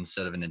belt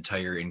instead of an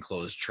entire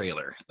enclosed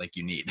trailer like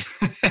you need.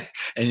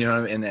 And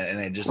and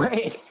I just,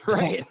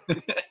 right.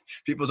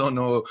 people don't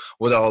know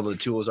what all the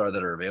tools are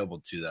that are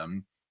available to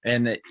them.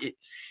 And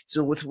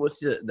so with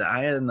the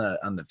eye on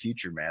the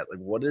future, Matt, like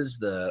what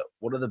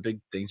are the big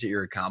things that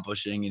you're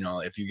accomplishing?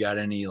 If you got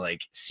any like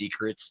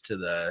secrets to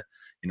the,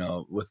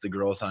 with the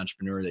growth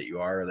entrepreneur that you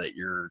are, that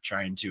you're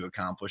trying to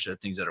accomplish,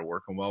 things that are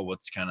working well,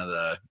 what's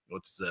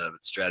the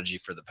strategy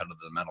for the pedal to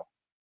the metal?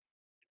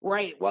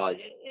 Right. Well,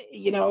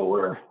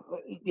 we're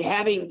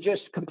having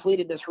just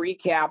completed this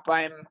recap.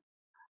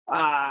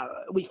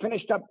 We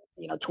finished up,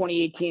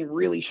 2018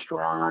 really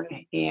strong,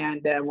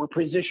 and we're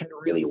positioned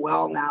really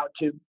well now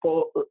to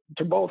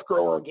both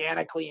grow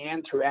organically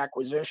and through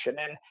acquisition.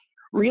 And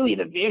really,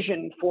 the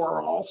vision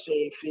for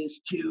Allsafe is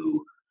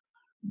to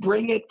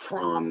bring it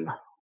from,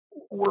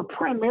 we're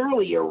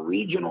primarily a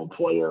regional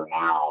player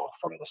now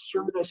from the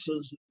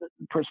services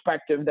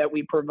perspective that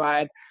we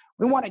provide.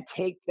 We want to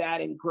take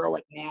that and grow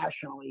it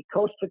nationally,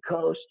 coast to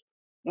coast,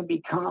 and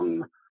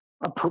become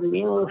a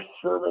premier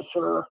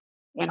servicer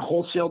and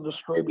wholesale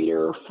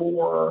distributor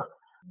for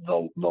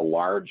the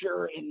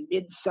larger and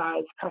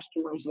mid-sized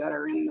customers that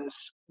are in this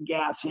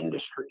gas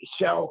industry.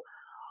 So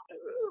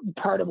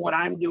part of what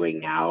I'm doing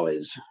now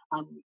is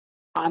I'm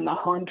on the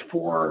hunt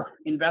for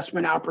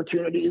investment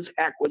opportunities,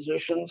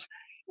 acquisitions,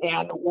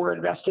 and we're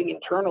investing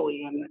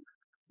internally in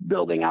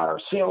building out our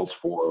sales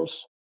force,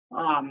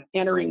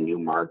 entering new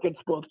markets,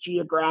 both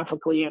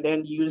geographically and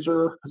end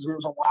user, because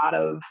there's a lot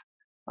of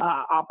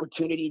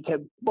opportunity to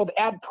both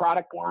add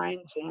product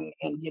lines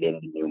and get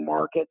into new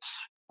markets,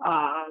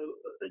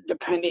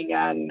 depending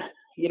on,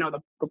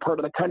 the part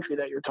of the country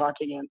that you're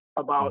talking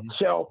about.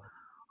 Mm-hmm. So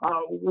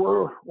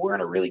we're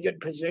in a really good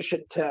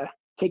position to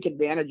take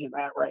advantage of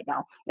that right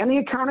now. And the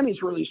economy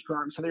is really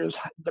strong. So there's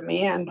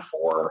demand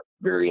for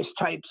various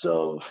types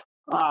of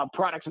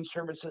products and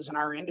services in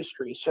our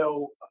industry.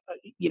 So,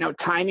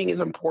 timing is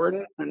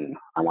important, and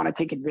I want to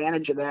take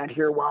advantage of that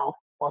here while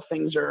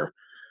things are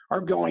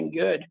going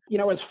good.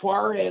 As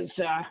far as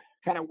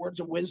kind of words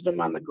of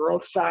wisdom on the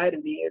growth side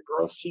and being a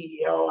growth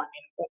CEO,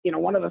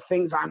 one of the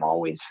things I'm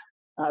always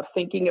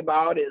thinking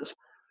about is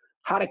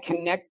how to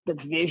connect the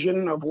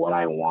vision of what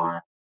I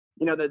want,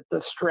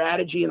 the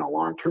strategy and the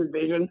long-term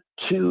vision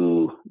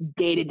to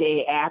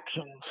day-to-day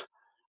actions.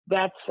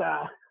 That's,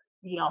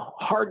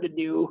 hard to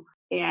do.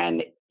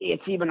 And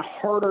it's even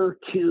harder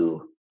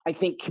to, I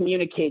think,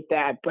 communicate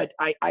that. But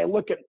I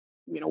look at,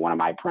 one of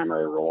my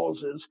primary roles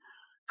is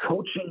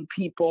coaching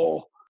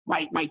people,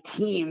 my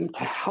team,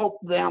 to help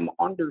them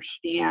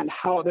understand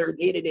how their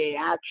day-to-day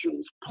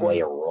actions play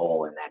a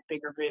role in that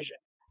bigger vision.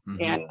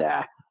 Mm-hmm.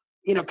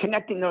 And,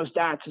 connecting those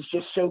dots is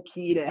just so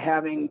key to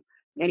having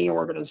any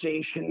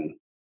organization,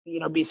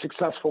 be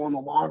successful in the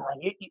long run.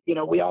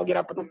 We all get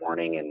up in the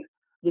morning and,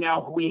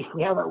 we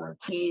have our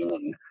routine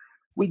and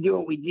we do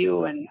what we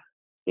do. And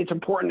it's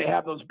important to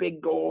have those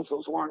big goals,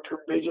 those long-term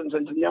visions,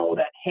 and to know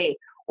that, hey,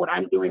 what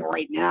I'm doing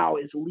right now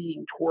is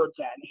leading towards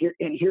that.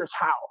 And here's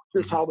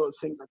how those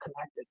things are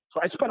connected. So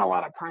I spend a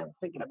lot of time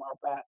thinking about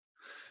that.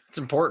 It's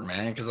important,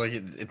 man, because like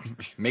it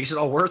makes it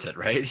all worth it,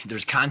 right?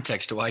 There's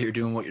context to why you're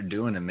doing what you're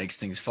doing, and makes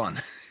things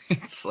fun.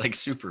 It's like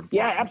super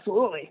important. Yeah,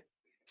 absolutely.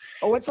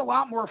 Oh, it's a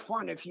lot more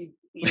fun if you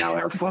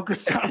are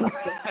focused on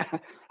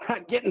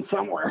getting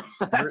somewhere.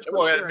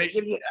 It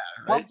gives you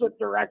positive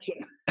direction.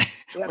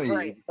 That's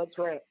right. That's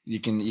right. You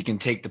can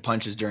take the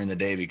punches during the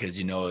day because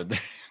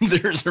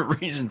there's a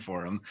reason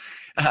for them.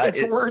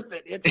 It's worth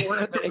it. It's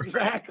worth it.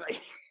 Exactly.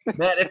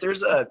 Man, if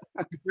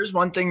there's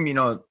one thing,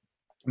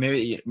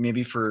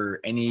 maybe for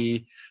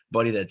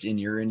anybody that's in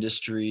your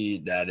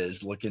industry that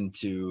is looking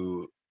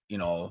to,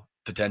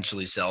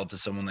 potentially sell to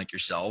someone like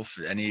yourself,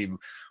 any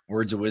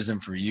words of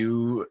wisdom for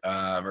you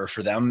or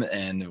for them,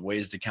 and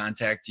ways to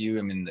contact you?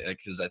 I mean,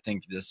 because I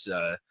think this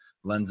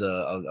lends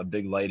a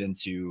big light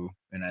into,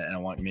 and I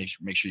want to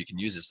make sure you can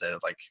use this, that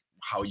like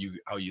how you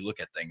look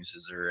at things.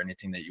 Is there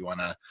anything that you want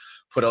to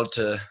put out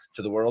to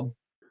the world?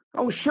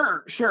 Oh,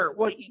 sure.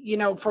 Well,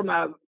 from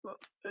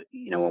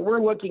when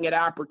we're looking at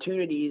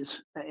opportunities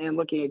and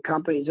looking at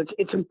companies,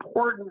 it's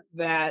important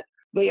that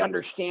they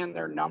understand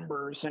their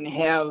numbers and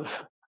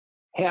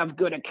have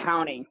good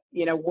accounting.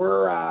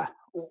 We're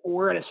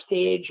at a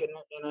stage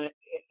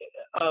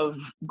of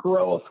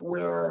growth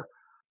where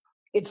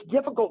it's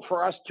difficult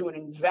for us to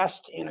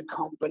invest in a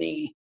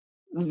company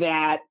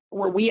that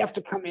where we have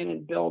to come in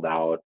and build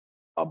out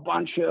a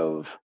bunch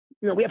of,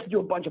 we have to do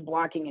a bunch of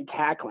blocking and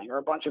tackling or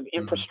a bunch of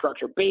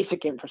infrastructure,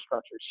 basic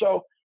infrastructure.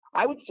 So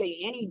I would say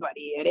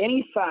anybody at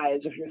any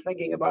size, if you're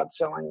thinking about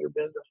selling your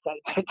business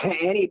to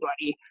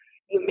anybody,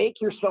 you make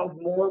yourself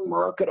more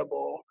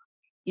marketable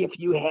if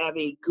you have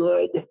a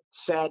good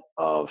set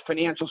of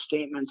financial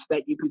statements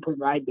that you can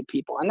provide to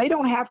people. And they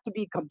don't have to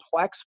be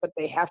complex, but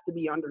they have to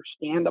be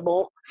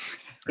understandable.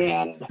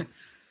 And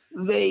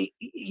they,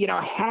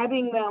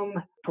 having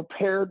them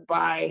prepared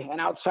by an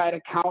outside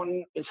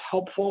accountant is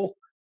helpful.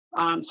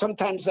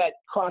 Sometimes that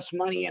costs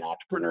money, and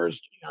entrepreneurs,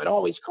 it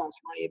always costs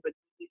money, but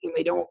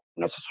they don't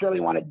necessarily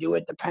want to do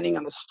it depending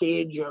on the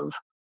stage of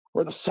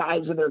or the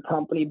size of their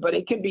company, but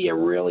it can be a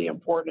really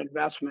important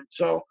investment.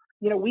 So,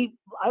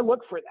 I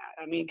look for that.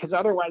 I mean, because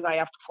otherwise I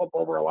have to flip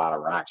over a lot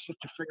of rocks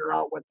just to figure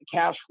out what the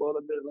cash flow of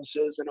the business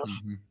is. And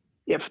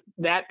if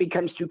that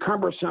becomes too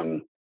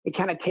cumbersome, it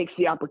kind of takes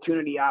the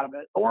opportunity out of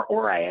it.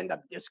 Or I end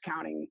up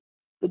discounting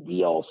the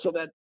deal so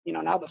that,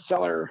 now the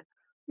seller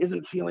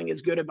isn't feeling as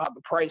good about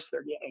the price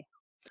they're getting.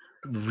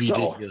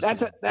 Ridiculous.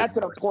 So that's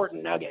an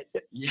important nugget.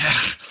 Yeah.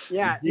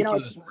 Yeah.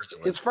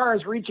 As far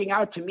as reaching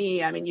out to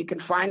me, I mean, you can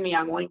find me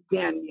on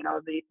LinkedIn.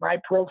 My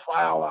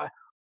profile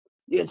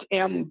is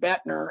M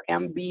Boettner,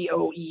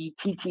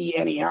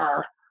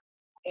 Boettner,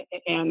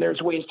 and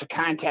there's ways to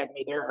contact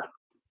me there.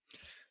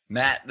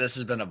 Matt, this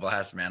has been a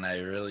blast, man. I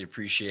really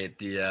appreciate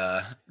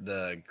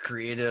the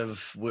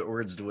creative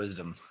words to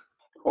wisdom.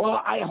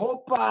 Well, I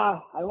hope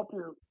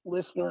your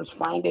listeners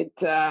find it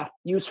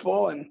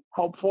useful and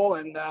helpful,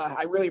 and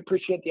I really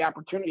appreciate the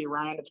opportunity,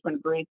 Ryan. It's been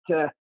great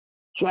to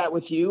chat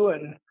with you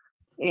and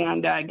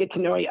get to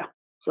know you.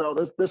 So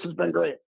this has been great.